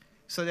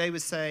 So they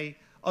would say,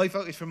 I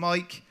voted for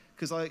Mike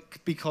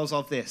because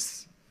of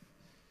this.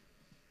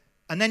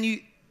 And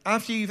then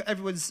after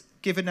everyone's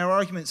given their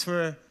arguments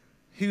for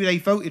who they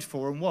voted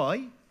for and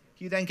why,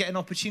 you then get an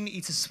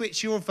opportunity to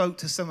switch your vote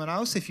to someone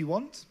else if you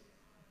want.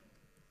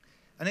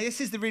 And this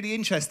is the really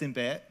interesting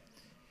bit,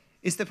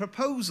 is the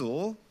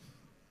proposal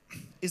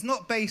is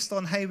not based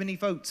on how many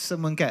votes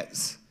someone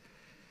gets.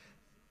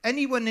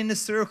 Anyone in the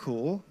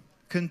circle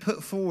can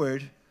put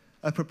forward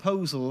a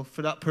proposal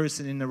for that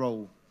person in the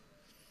role.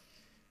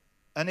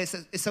 And so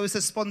it's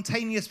a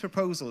spontaneous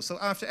proposal. So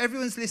after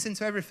everyone's listened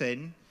to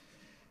everything,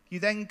 you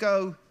then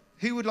go,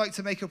 who would like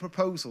to make a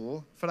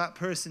proposal for that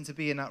person to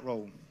be in that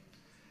role?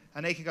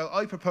 And they can go,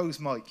 I propose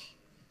Mike.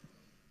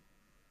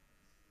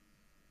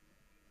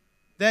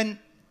 Then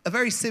a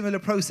very similar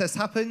process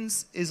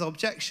happens, is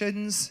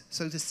objections.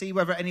 So to see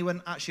whether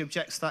anyone actually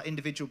objects to that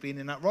individual being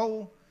in that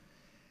role.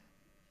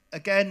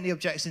 Again, the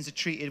objections are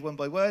treated one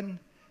by one,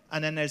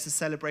 and then there's a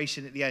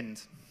celebration at the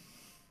end.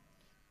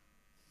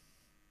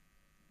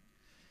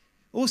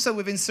 Also,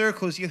 within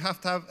circles, you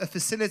have to have a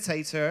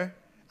facilitator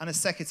and a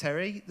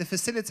secretary. The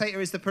facilitator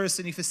is the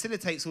person who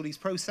facilitates all these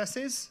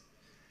processes.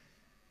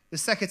 The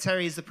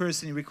secretary is the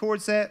person who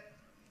records it.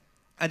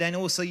 And then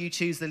also you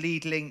choose the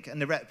lead link and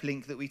the rep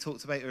link that we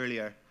talked about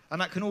earlier. And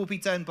that can all be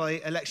done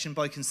by election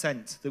by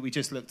consent that we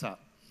just looked at.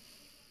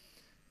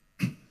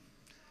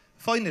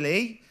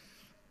 Finally,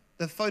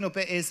 the final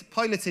bit is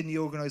piloting the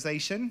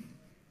organization.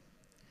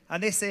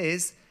 And this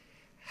is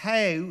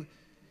how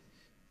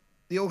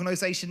the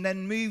organization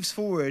then moves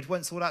forward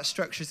once all that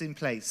structure is in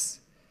place.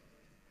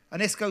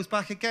 And this goes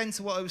back again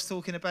to what I was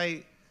talking about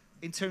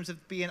in terms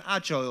of being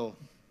agile.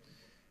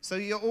 So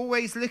you're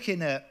always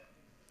looking at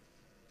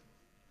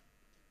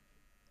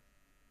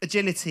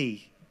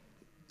agility.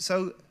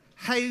 So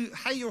how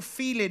you're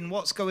feeling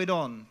what's going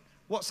on,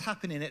 what's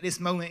happening at this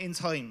moment in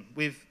time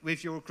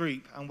with your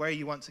group and where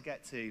you want to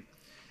get to.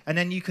 And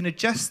then you can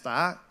adjust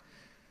that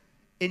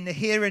in the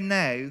here and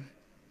now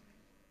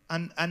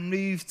and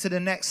move to the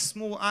next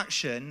small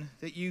action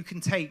that you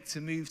can take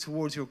to move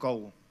towards your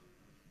goal.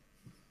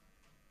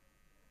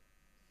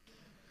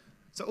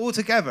 So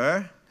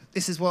altogether,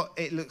 this is what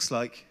it looks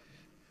like.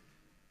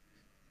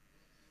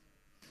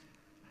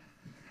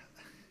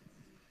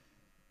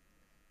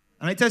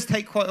 And it does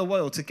take quite a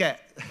while to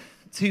get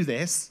to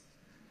this,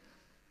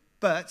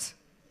 but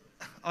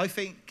I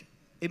think,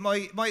 in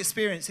my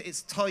experience,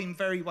 it's time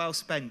very well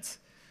spent.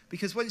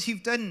 Because once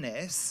you've done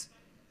this,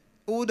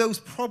 all those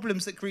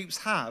problems that groups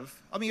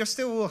have, I mean, you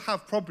still will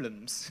have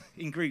problems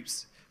in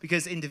groups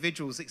because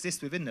individuals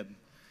exist within them,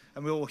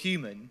 and we're all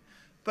human,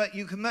 but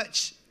you can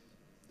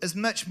as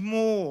much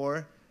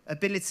more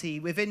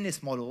ability within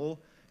this model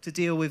to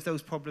deal with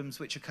those problems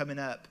which are coming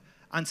up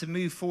and to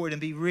move forward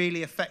and be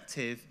really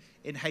effective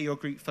in how your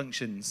group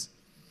functions.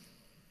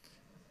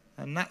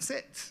 And that's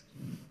it.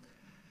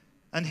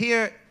 And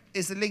here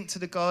is the link to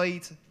the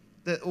guide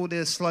that all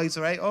the slides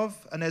are out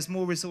of, and there's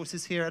more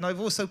resources here. And I've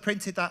also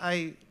printed that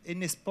out in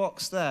this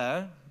box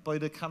there by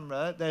the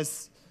camera.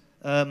 There's,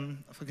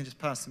 if I can just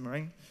pass them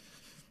around.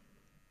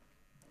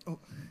 Oh,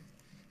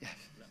 yeah,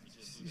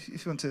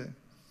 if you want to.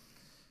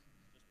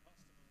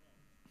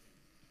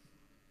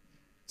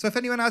 So if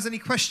anyone has any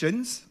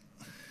questions,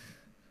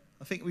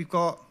 I think we've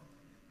got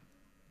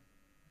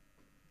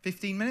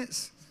 15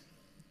 minutes.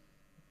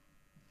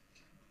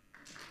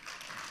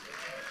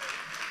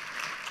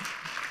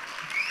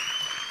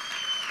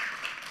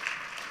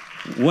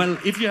 Well,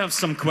 if you have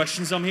some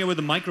questions, I'm here with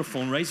a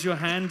microphone. Raise your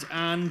hand,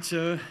 and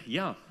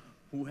yeah,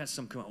 who has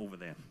some over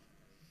there?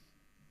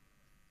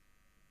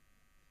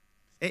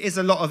 It is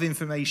a lot of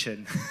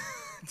information,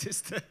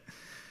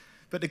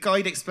 but the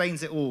guide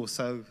explains it all.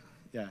 So,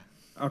 yeah.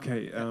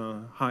 Okay.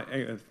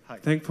 Hi. Hi.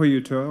 Thank for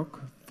your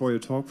talk.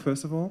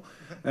 First of all,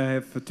 I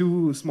have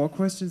two small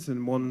questions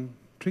and one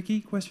tricky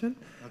question.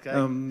 Okay.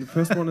 The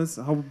first one is,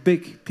 how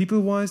big,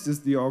 people-wise,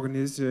 is the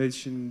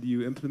organization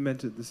you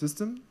implemented the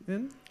system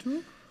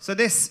into? So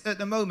this, at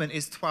the moment,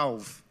 is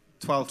 12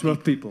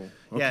 people.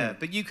 Okay. Yeah,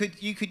 but you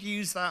could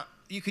use that.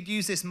 You could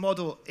use this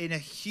model in a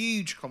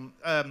huge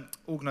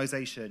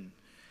organization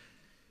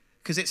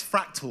because it's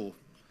fractal.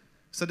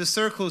 So the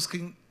circles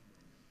can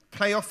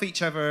play off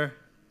each other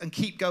and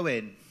keep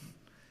going.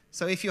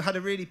 So if you had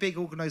a really big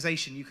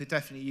organization, you could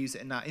definitely use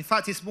it in that. In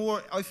fact,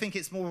 I think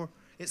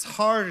it's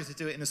harder to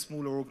do it in a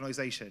smaller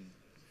organization.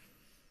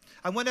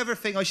 And one other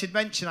thing I should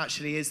mention,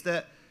 actually, is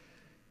that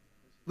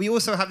we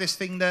also have this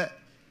thing that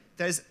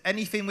there's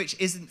anything which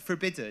isn't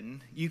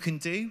forbidden, you can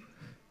do.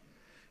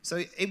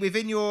 So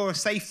within your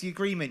safety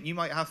agreement, you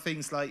might have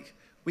things like,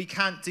 we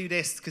can't do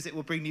this because it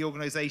will bring the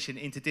organization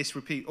into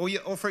disrepute.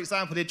 Or for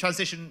example, in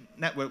Transition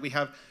Network, we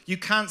have, you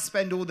can't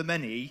spend all the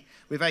money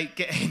without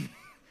getting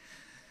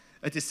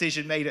a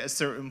decision made at a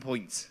certain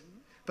point.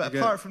 But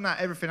apart from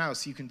that, everything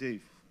else you can do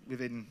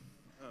within.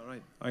 All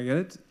right, I get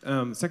it.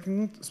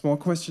 Second small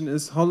question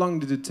is, how long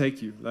did it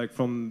take you? Like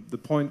from the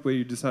point where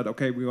you decide,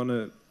 okay, we want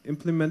to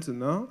implement it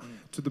now,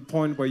 to the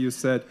point where you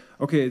said,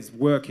 okay, it's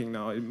working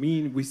now. I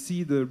mean, we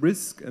see the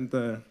risk and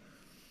the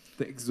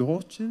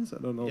exhaustions, I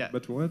don't know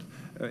better word,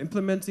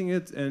 implementing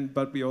it,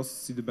 but we also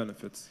see the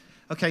benefits.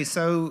 Okay,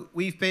 so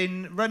we've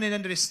been running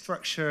under this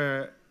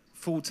structure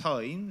full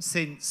time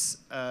since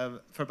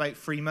for about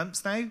 3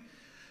 months now.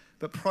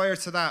 But prior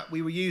to that,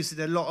 we were using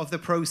a lot of the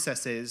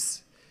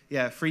processes.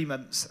 3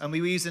 months, and we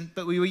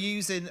were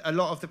using a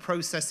lot of the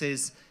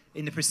processes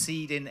in the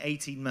preceding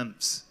 18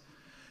 months.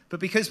 But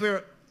because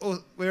we're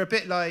a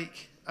bit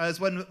like, as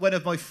one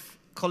of my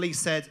colleagues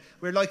said,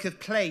 we're like a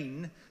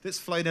plane that's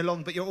flying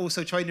along, but you're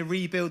also trying to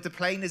rebuild the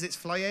plane as it's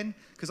flying,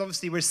 because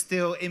obviously we're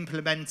still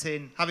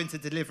implementing, having to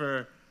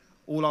deliver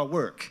all our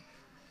work.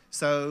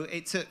 So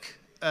it took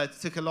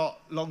a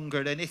lot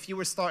longer than if you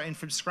were starting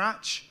from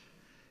scratch,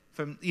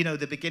 from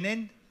the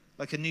beginning,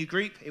 like a new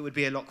group, it would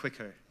be a lot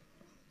quicker.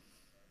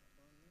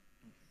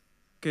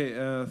 Okay,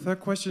 third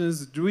question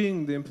is,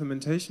 during the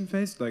implementation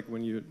phase, like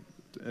when you're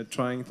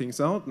trying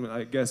things out,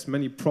 I guess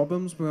many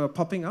problems were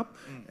popping up,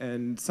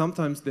 and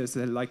sometimes there's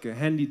like a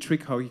handy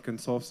trick how you can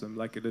solve them,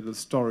 like a little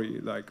story,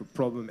 like a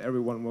problem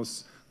everyone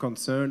was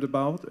concerned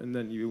about, and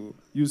then you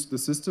use the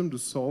system to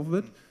solve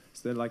it.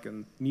 Is there like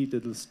a neat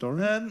little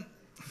story? I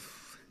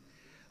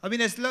mean,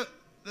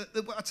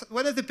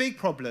 one of the big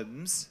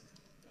problems,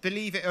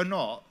 believe it or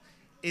not,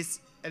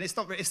 and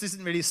this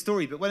isn't really a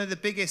story, but one of the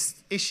biggest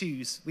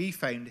issues we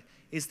found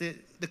is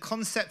the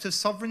concept of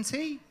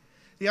sovereignty,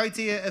 the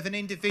idea of an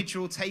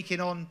individual taking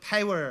on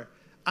power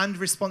and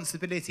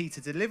responsibility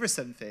to deliver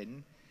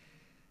something.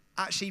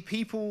 Actually,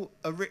 people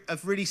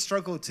have really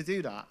struggled to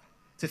do that,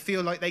 to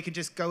feel like they can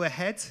just go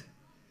ahead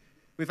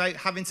without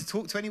having to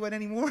talk to anyone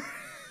anymore.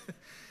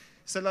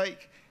 So,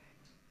 like,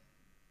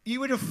 you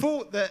would have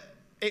thought that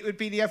it would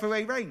be the other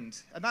way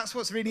round. And that's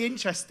what's really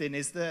interesting,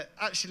 is that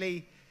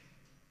actually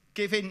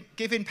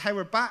giving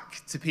power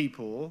back to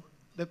people,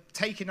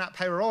 taking that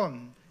power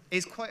on,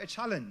 is quite a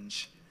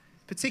challenge,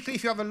 particularly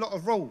if you have a lot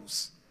of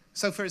roles.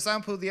 So, for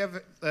example,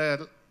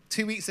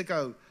 2 weeks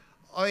ago,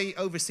 I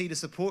oversee the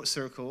support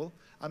circle,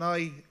 and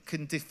I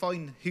can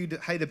define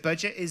how the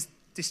budget is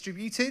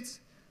distributed,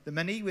 the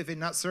money within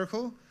that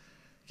circle.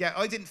 Yeah,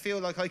 I didn't feel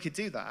like I could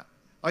do that.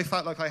 I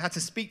felt like I had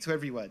to speak to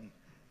everyone.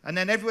 And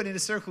then everyone in the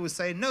circle was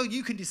saying, no,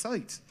 you can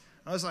decide.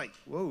 And I was like,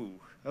 whoa,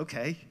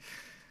 okay.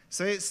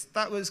 So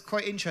that was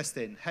quite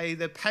interesting, how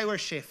the power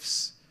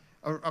shifts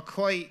are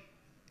quite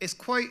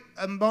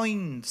a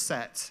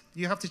mindset.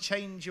 You have to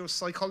change your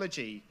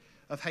psychology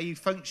of how you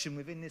function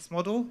within this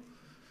model.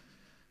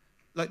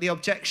 Like the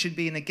objection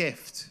being a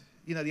gift.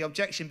 You know, the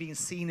objection being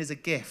seen as a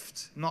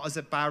gift, not as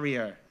a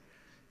barrier.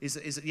 Is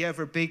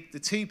the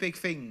two big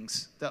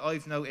things that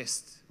I've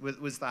noticed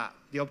was that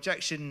the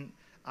objection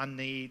and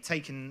the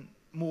taking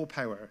more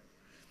power.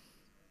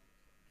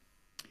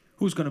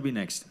 Who's going to be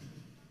next?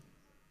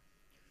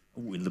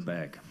 Oh, in the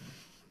back.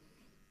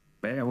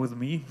 Bear with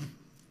me.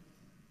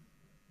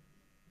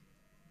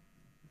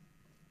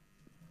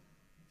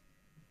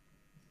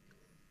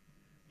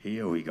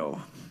 Here we go.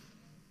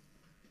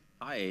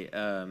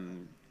 Hi.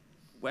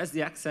 Where's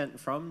the accent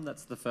from?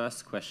 That's the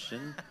first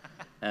question.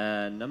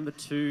 Number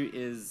 2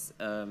 is,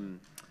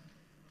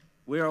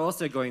 we're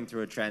also going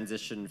through a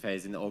transition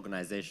phase in the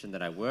organization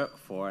that I work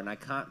for, and I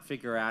can't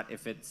figure out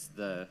if it's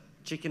the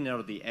chicken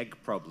or the egg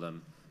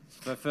problem.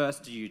 But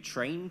first, do you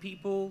train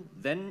people,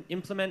 then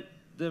implement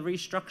the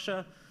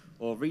restructure,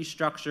 or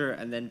restructure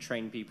and then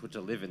train people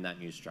to live in that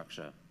new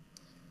structure?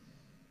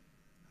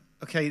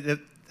 Okay,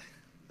 the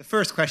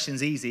first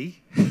question's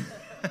easy.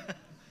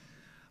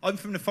 I'm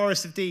from the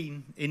Forest of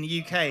Dean in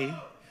the UK.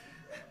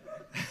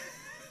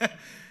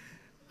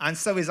 And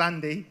so is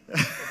Andy.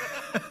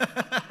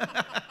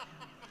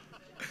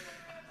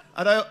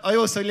 And I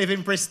also live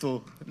in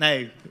Bristol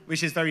now,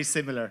 which is very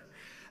similar.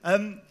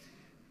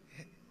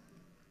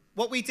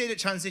 What we did at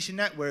Transition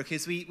Network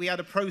is we had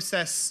a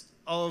process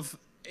of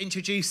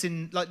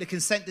introducing, like, the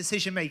consent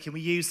decision making we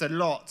used a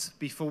lot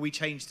before we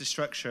changed the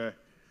structure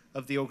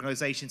of the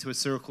organization to a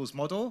circles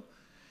model.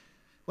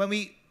 When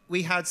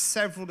we had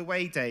several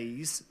away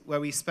days where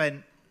we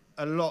spent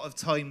a lot of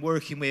time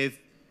working with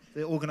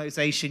the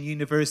organization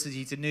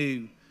University to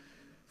New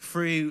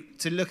to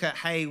look at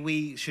how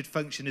we should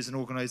function as an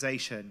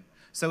organization.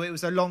 So it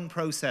was a long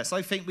process.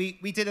 I think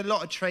we did a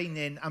lot of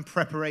training and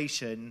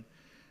preparation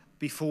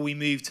before we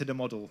moved to the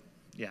model.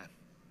 Yeah.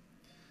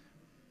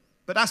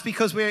 But that's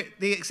because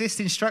the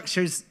existing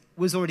structures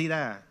was already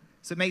there.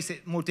 So it makes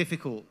it more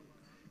difficult,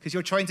 because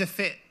you're trying to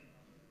fit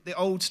the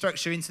old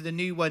structure into the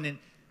new one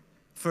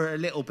for a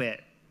little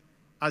bit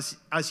as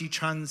you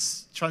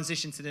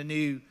transition to the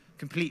new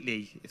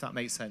completely, if that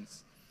makes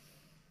sense.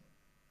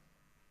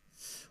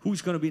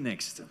 Who's going to be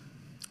next?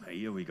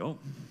 Here we go.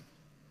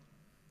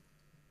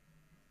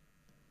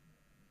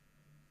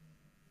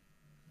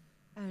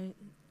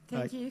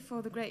 Thank you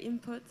for the great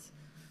input.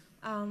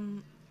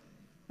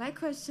 My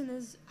question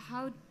is,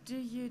 how do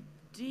you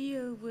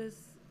deal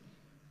with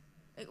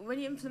when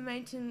you're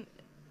implementing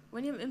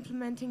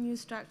new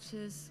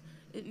structures?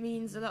 It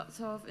means a lot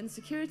of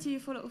insecurity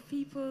for a lot of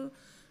people.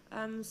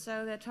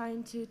 So they're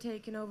trying to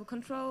take over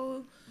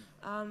control.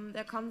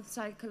 There come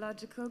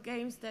psychological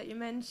games that you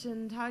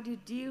mentioned. How do you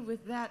deal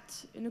with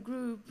that in a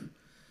group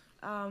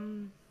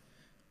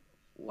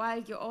while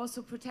you're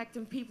also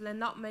protecting people and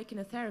not making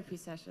a therapy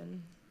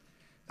session?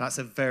 That's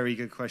a very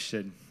good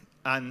question.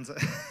 And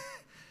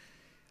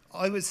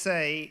I would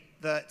say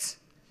that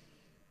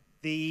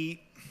the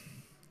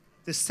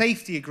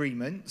safety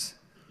agreement,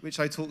 which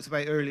I talked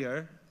about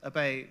earlier,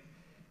 about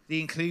the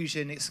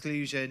inclusion,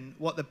 exclusion,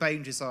 what the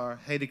boundaries are,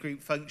 how the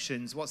group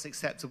functions, what's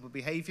acceptable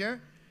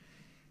behavior,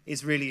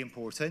 is really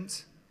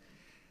important.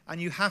 And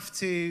you have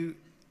to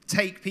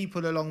take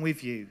people along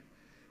with you.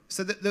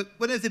 So that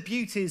one of the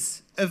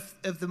beauties of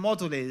the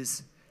model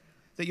is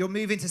that you're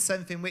moving to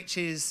something which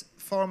is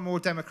far more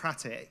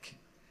democratic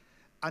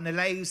and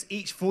allows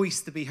each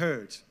voice to be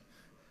heard.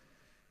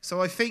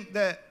 So I think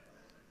that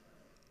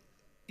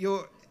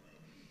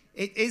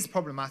it is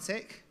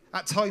problematic.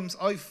 At times,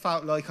 I've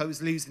felt like I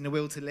was losing the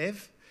will to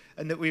live,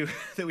 and that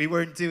we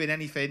weren't doing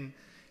anything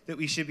that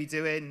we should be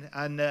doing,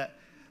 and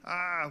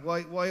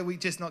why are we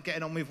just not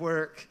getting on with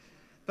work?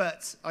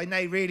 But I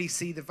now really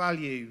see the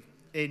value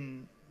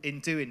in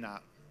doing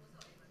that.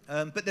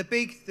 But the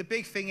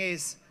big thing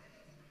is,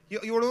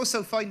 you'll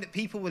also find that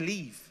people will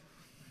leave.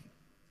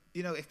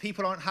 You know, if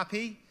people aren't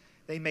happy,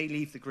 they may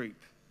leave the group.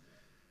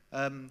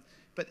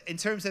 But in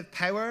terms of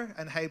power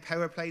and how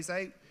power plays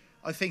out,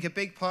 I think a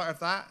big part of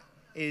that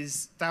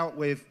is dealt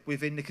with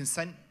within the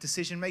consent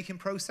decision-making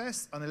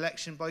process, an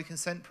election by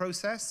consent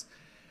process.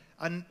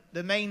 And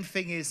the main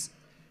thing is,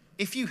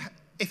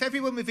 if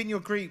everyone within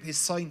your group is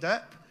signed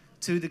up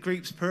to the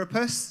group's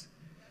purpose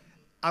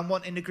and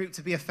wanting the group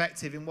to be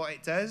effective in what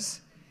it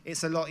does,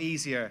 it's a lot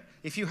easier.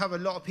 If you have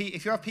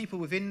if you have people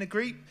within the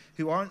group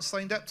who aren't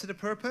signed up to the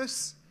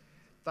purpose,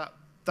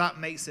 that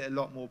makes it a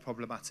lot more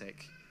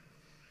problematic.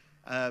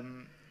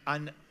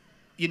 And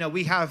you know,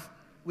 we have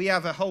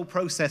a whole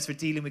process for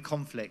dealing with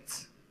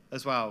conflict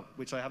as well,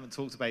 which I haven't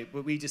talked about.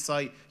 But we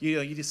decide,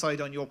 you decide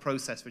on your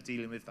process for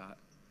dealing with that.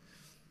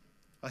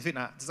 I think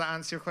does that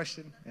answer your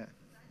question? Yeah.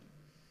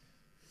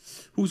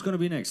 Who's going to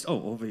be next?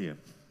 Oh, over here.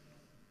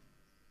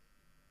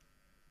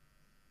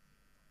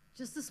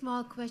 Just a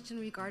small question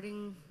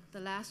regarding the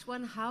last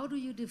one. How do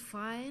you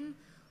define,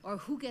 or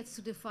who gets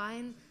to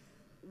define,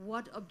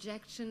 what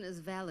objection is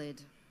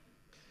valid?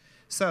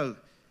 So,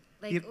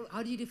 like,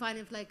 how do you define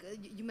it? Like,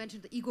 you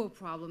mentioned the ego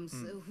problems.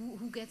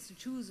 Who gets to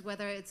choose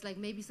whether it's like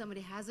maybe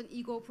somebody has an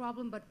ego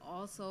problem, but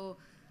also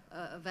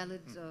a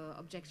valid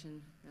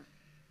objection? Yeah.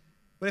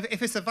 Well,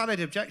 if it's a valid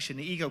objection,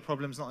 the ego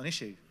problem's not an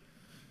issue.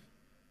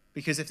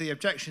 Because if the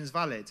objection's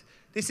valid,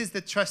 this is the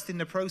trust in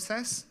the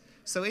process.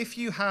 So if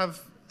you have,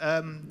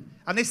 and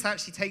this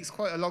actually takes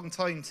quite a long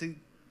time to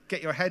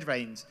get your head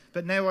round,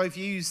 but now I've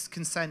used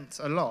consent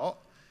a lot,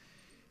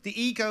 the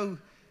ego,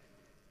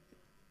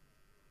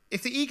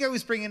 if the ego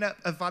is bringing up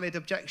a valid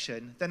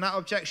objection, then that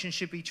objection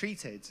should be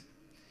treated.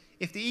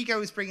 If the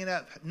ego is bringing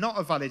up not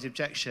a valid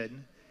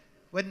objection,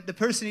 when the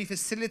person who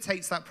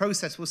facilitates that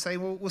process will say,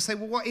 well,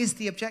 what is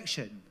the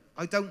objection?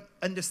 I don't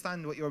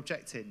understand what you're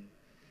objecting.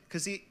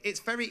 Because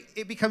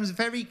it becomes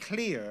very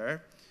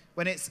clear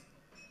when it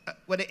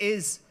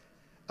is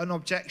an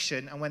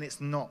objection and when it's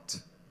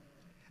not.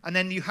 And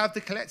then you have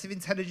the collective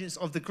intelligence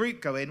of the group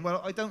going, well,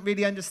 I don't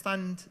really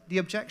understand the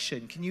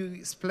objection. Can you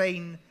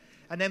explain?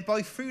 And then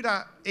through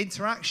that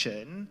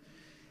interaction,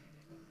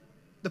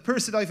 the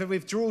person either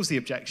withdraws the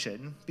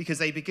objection because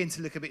they begin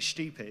to look a bit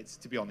stupid,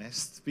 to be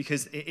honest,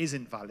 because it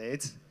isn't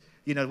valid.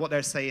 You know, what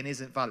they're saying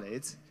isn't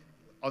valid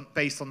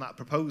based on that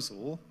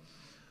proposal.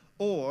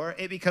 Or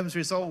it becomes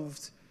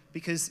resolved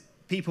because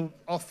people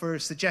offer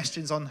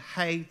suggestions on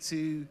how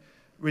to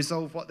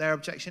resolve what their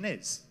objection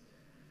is.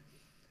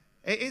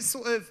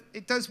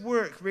 It does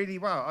work really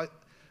well.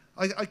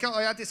 I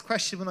had this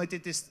question when I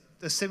did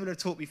a similar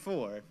talk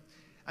before,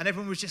 and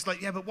everyone was just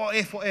like, yeah, but what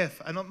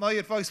if? And my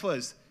advice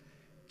was,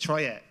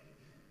 try it.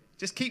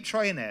 Just keep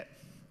trying it.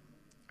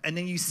 And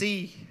then you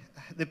see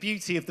the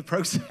beauty of the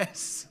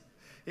process.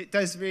 It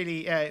does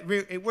really,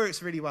 it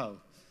works really well.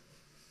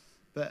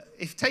 But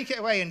take it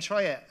away and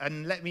try it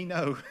and let me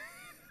know.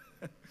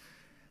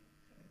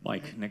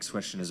 Mike, next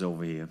question is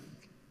over here.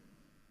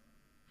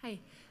 Hi.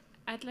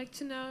 I'd like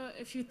to know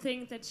if you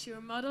think that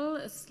your model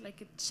is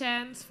like a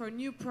chance for a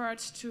new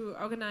approach to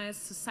organize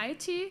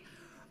society,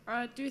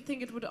 or do you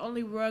think it would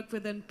only work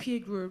within peer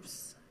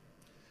groups?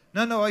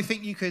 No, I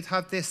think you could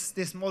have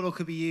this model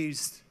could be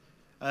used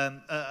at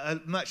a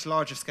much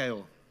larger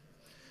scale.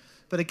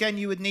 But again,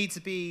 you would need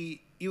to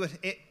be,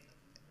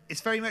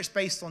 it's very much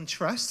based on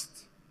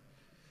trust.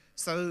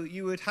 So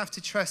you would have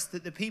to trust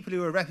that the people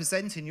who are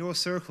representing your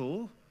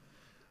circle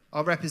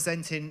are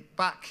representing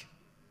back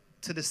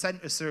to the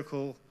center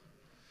circle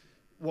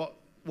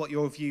what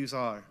your views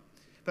are.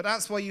 But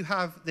that's why you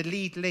have the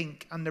lead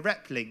link and the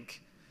rep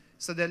link.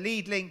 So the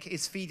lead link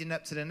is feeding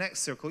up to the next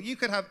circle. You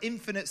could have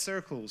infinite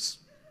circles.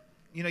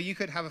 You know, you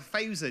could have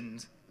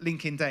 1,000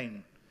 linking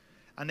down,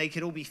 and they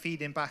could all be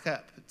feeding back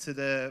up to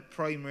the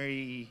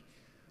primary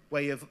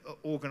way of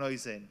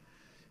organizing.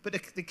 But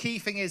the key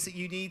thing is that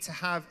you need to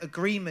have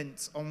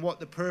agreement on what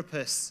the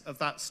purpose of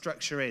that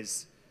structure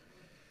is.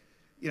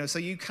 You know, so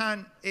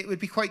it would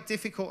be quite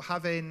difficult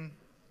having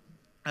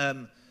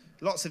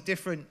lots of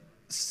different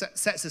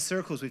sets of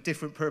circles with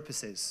different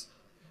purposes.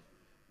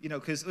 You know,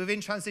 because within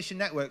Transition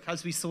Network,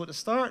 as we saw at the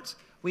start,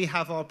 we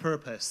have our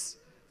purpose,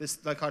 this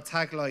like our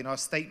tagline, our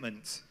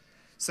statement.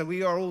 So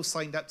we are all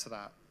signed up to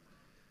that.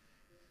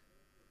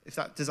 If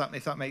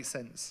that makes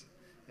sense.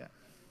 Yeah.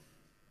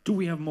 Do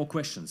we have more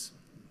questions?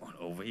 One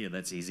over here,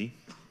 that's easy.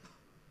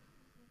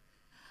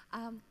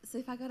 So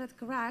if I got it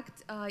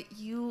correct,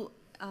 you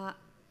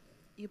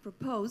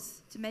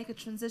propose to make a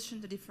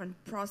transition to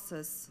different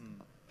process,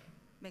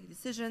 make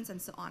decisions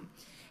and so on.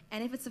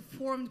 And if it's a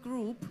formed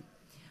group,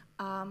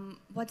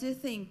 what do you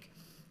think?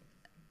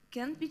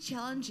 Can it be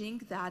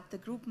challenging that the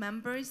group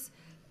members,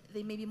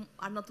 they maybe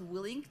are not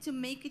willing to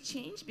make a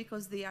change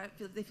because they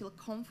feel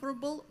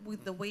comfortable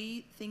with the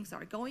way things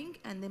are going,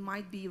 and they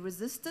might be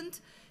resistant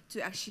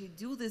to actually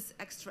do this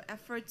extra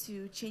effort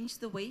to change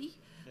the way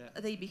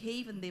they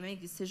behave and they make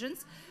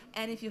decisions?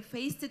 And if you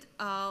faced it,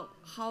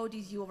 how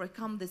did you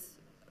overcome these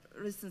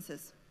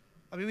resistances?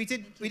 I mean, we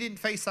didn't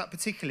face that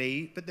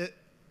particularly,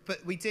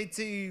 but we did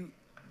do.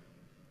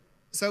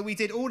 So we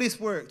did all this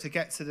work to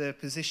get to the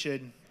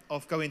position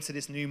of going to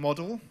this new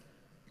model,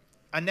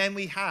 and then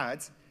we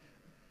had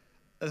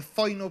the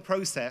final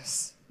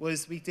process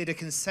was we did a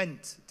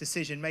consent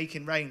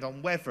decision-making round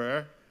on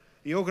whether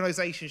the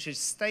organisation should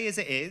stay as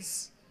it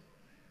is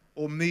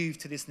or move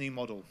to this new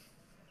model.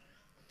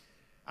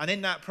 And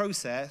in that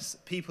process,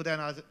 people then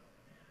had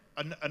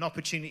an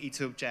opportunity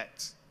to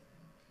object.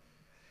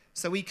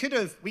 So we could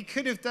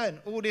have done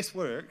all this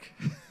work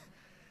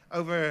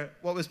over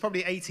what was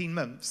probably 18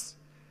 months,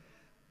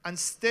 and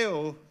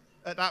still,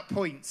 at that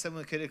point,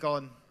 someone could have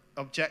gone,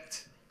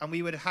 object, and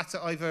we would have had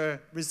to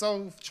either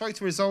try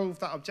to resolve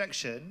that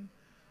objection,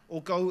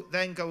 or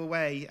then go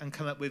away and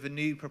come up with a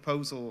new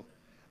proposal.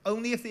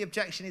 Only if the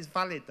objection is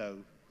valid, though.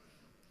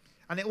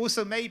 And it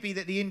also may be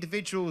that the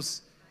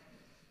individuals,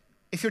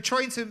 if you're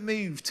trying to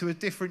move to a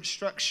different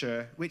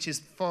structure, which is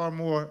far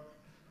more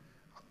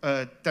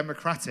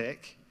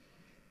democratic,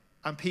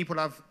 and people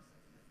have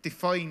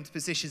defined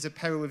positions of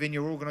power within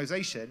your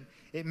organisation,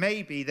 it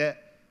may be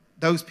that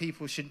those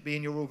people shouldn't be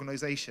in your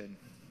organisation.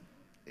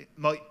 It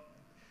might,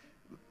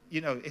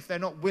 you know, if they're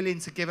not willing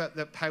to give up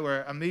that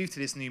power and move to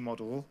this new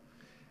model,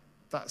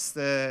 that's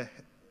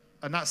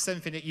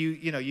something that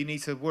you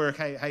need to work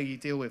out how you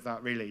deal with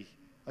that, really.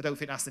 I don't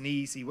think that's an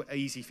easy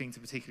thing to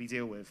particularly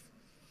deal with.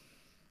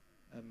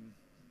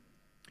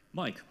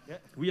 Mike, yeah?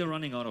 We are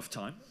running out of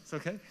time. It's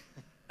okay.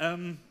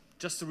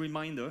 Just a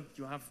reminder,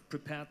 you have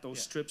prepared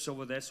those strips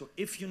over there, so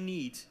if you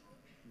need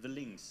the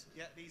links,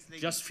 these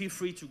links, just feel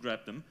free to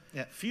grab them.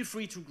 Yeah. Feel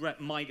free to grab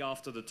Mike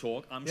after the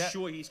talk. I'm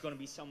sure he's going to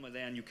be somewhere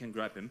there and you can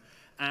grab him.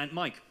 And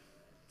Mike,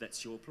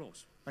 that's your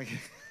applause. Thank you.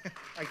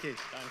 Thank you.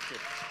 Thank you.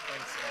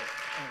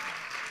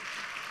 Thanks.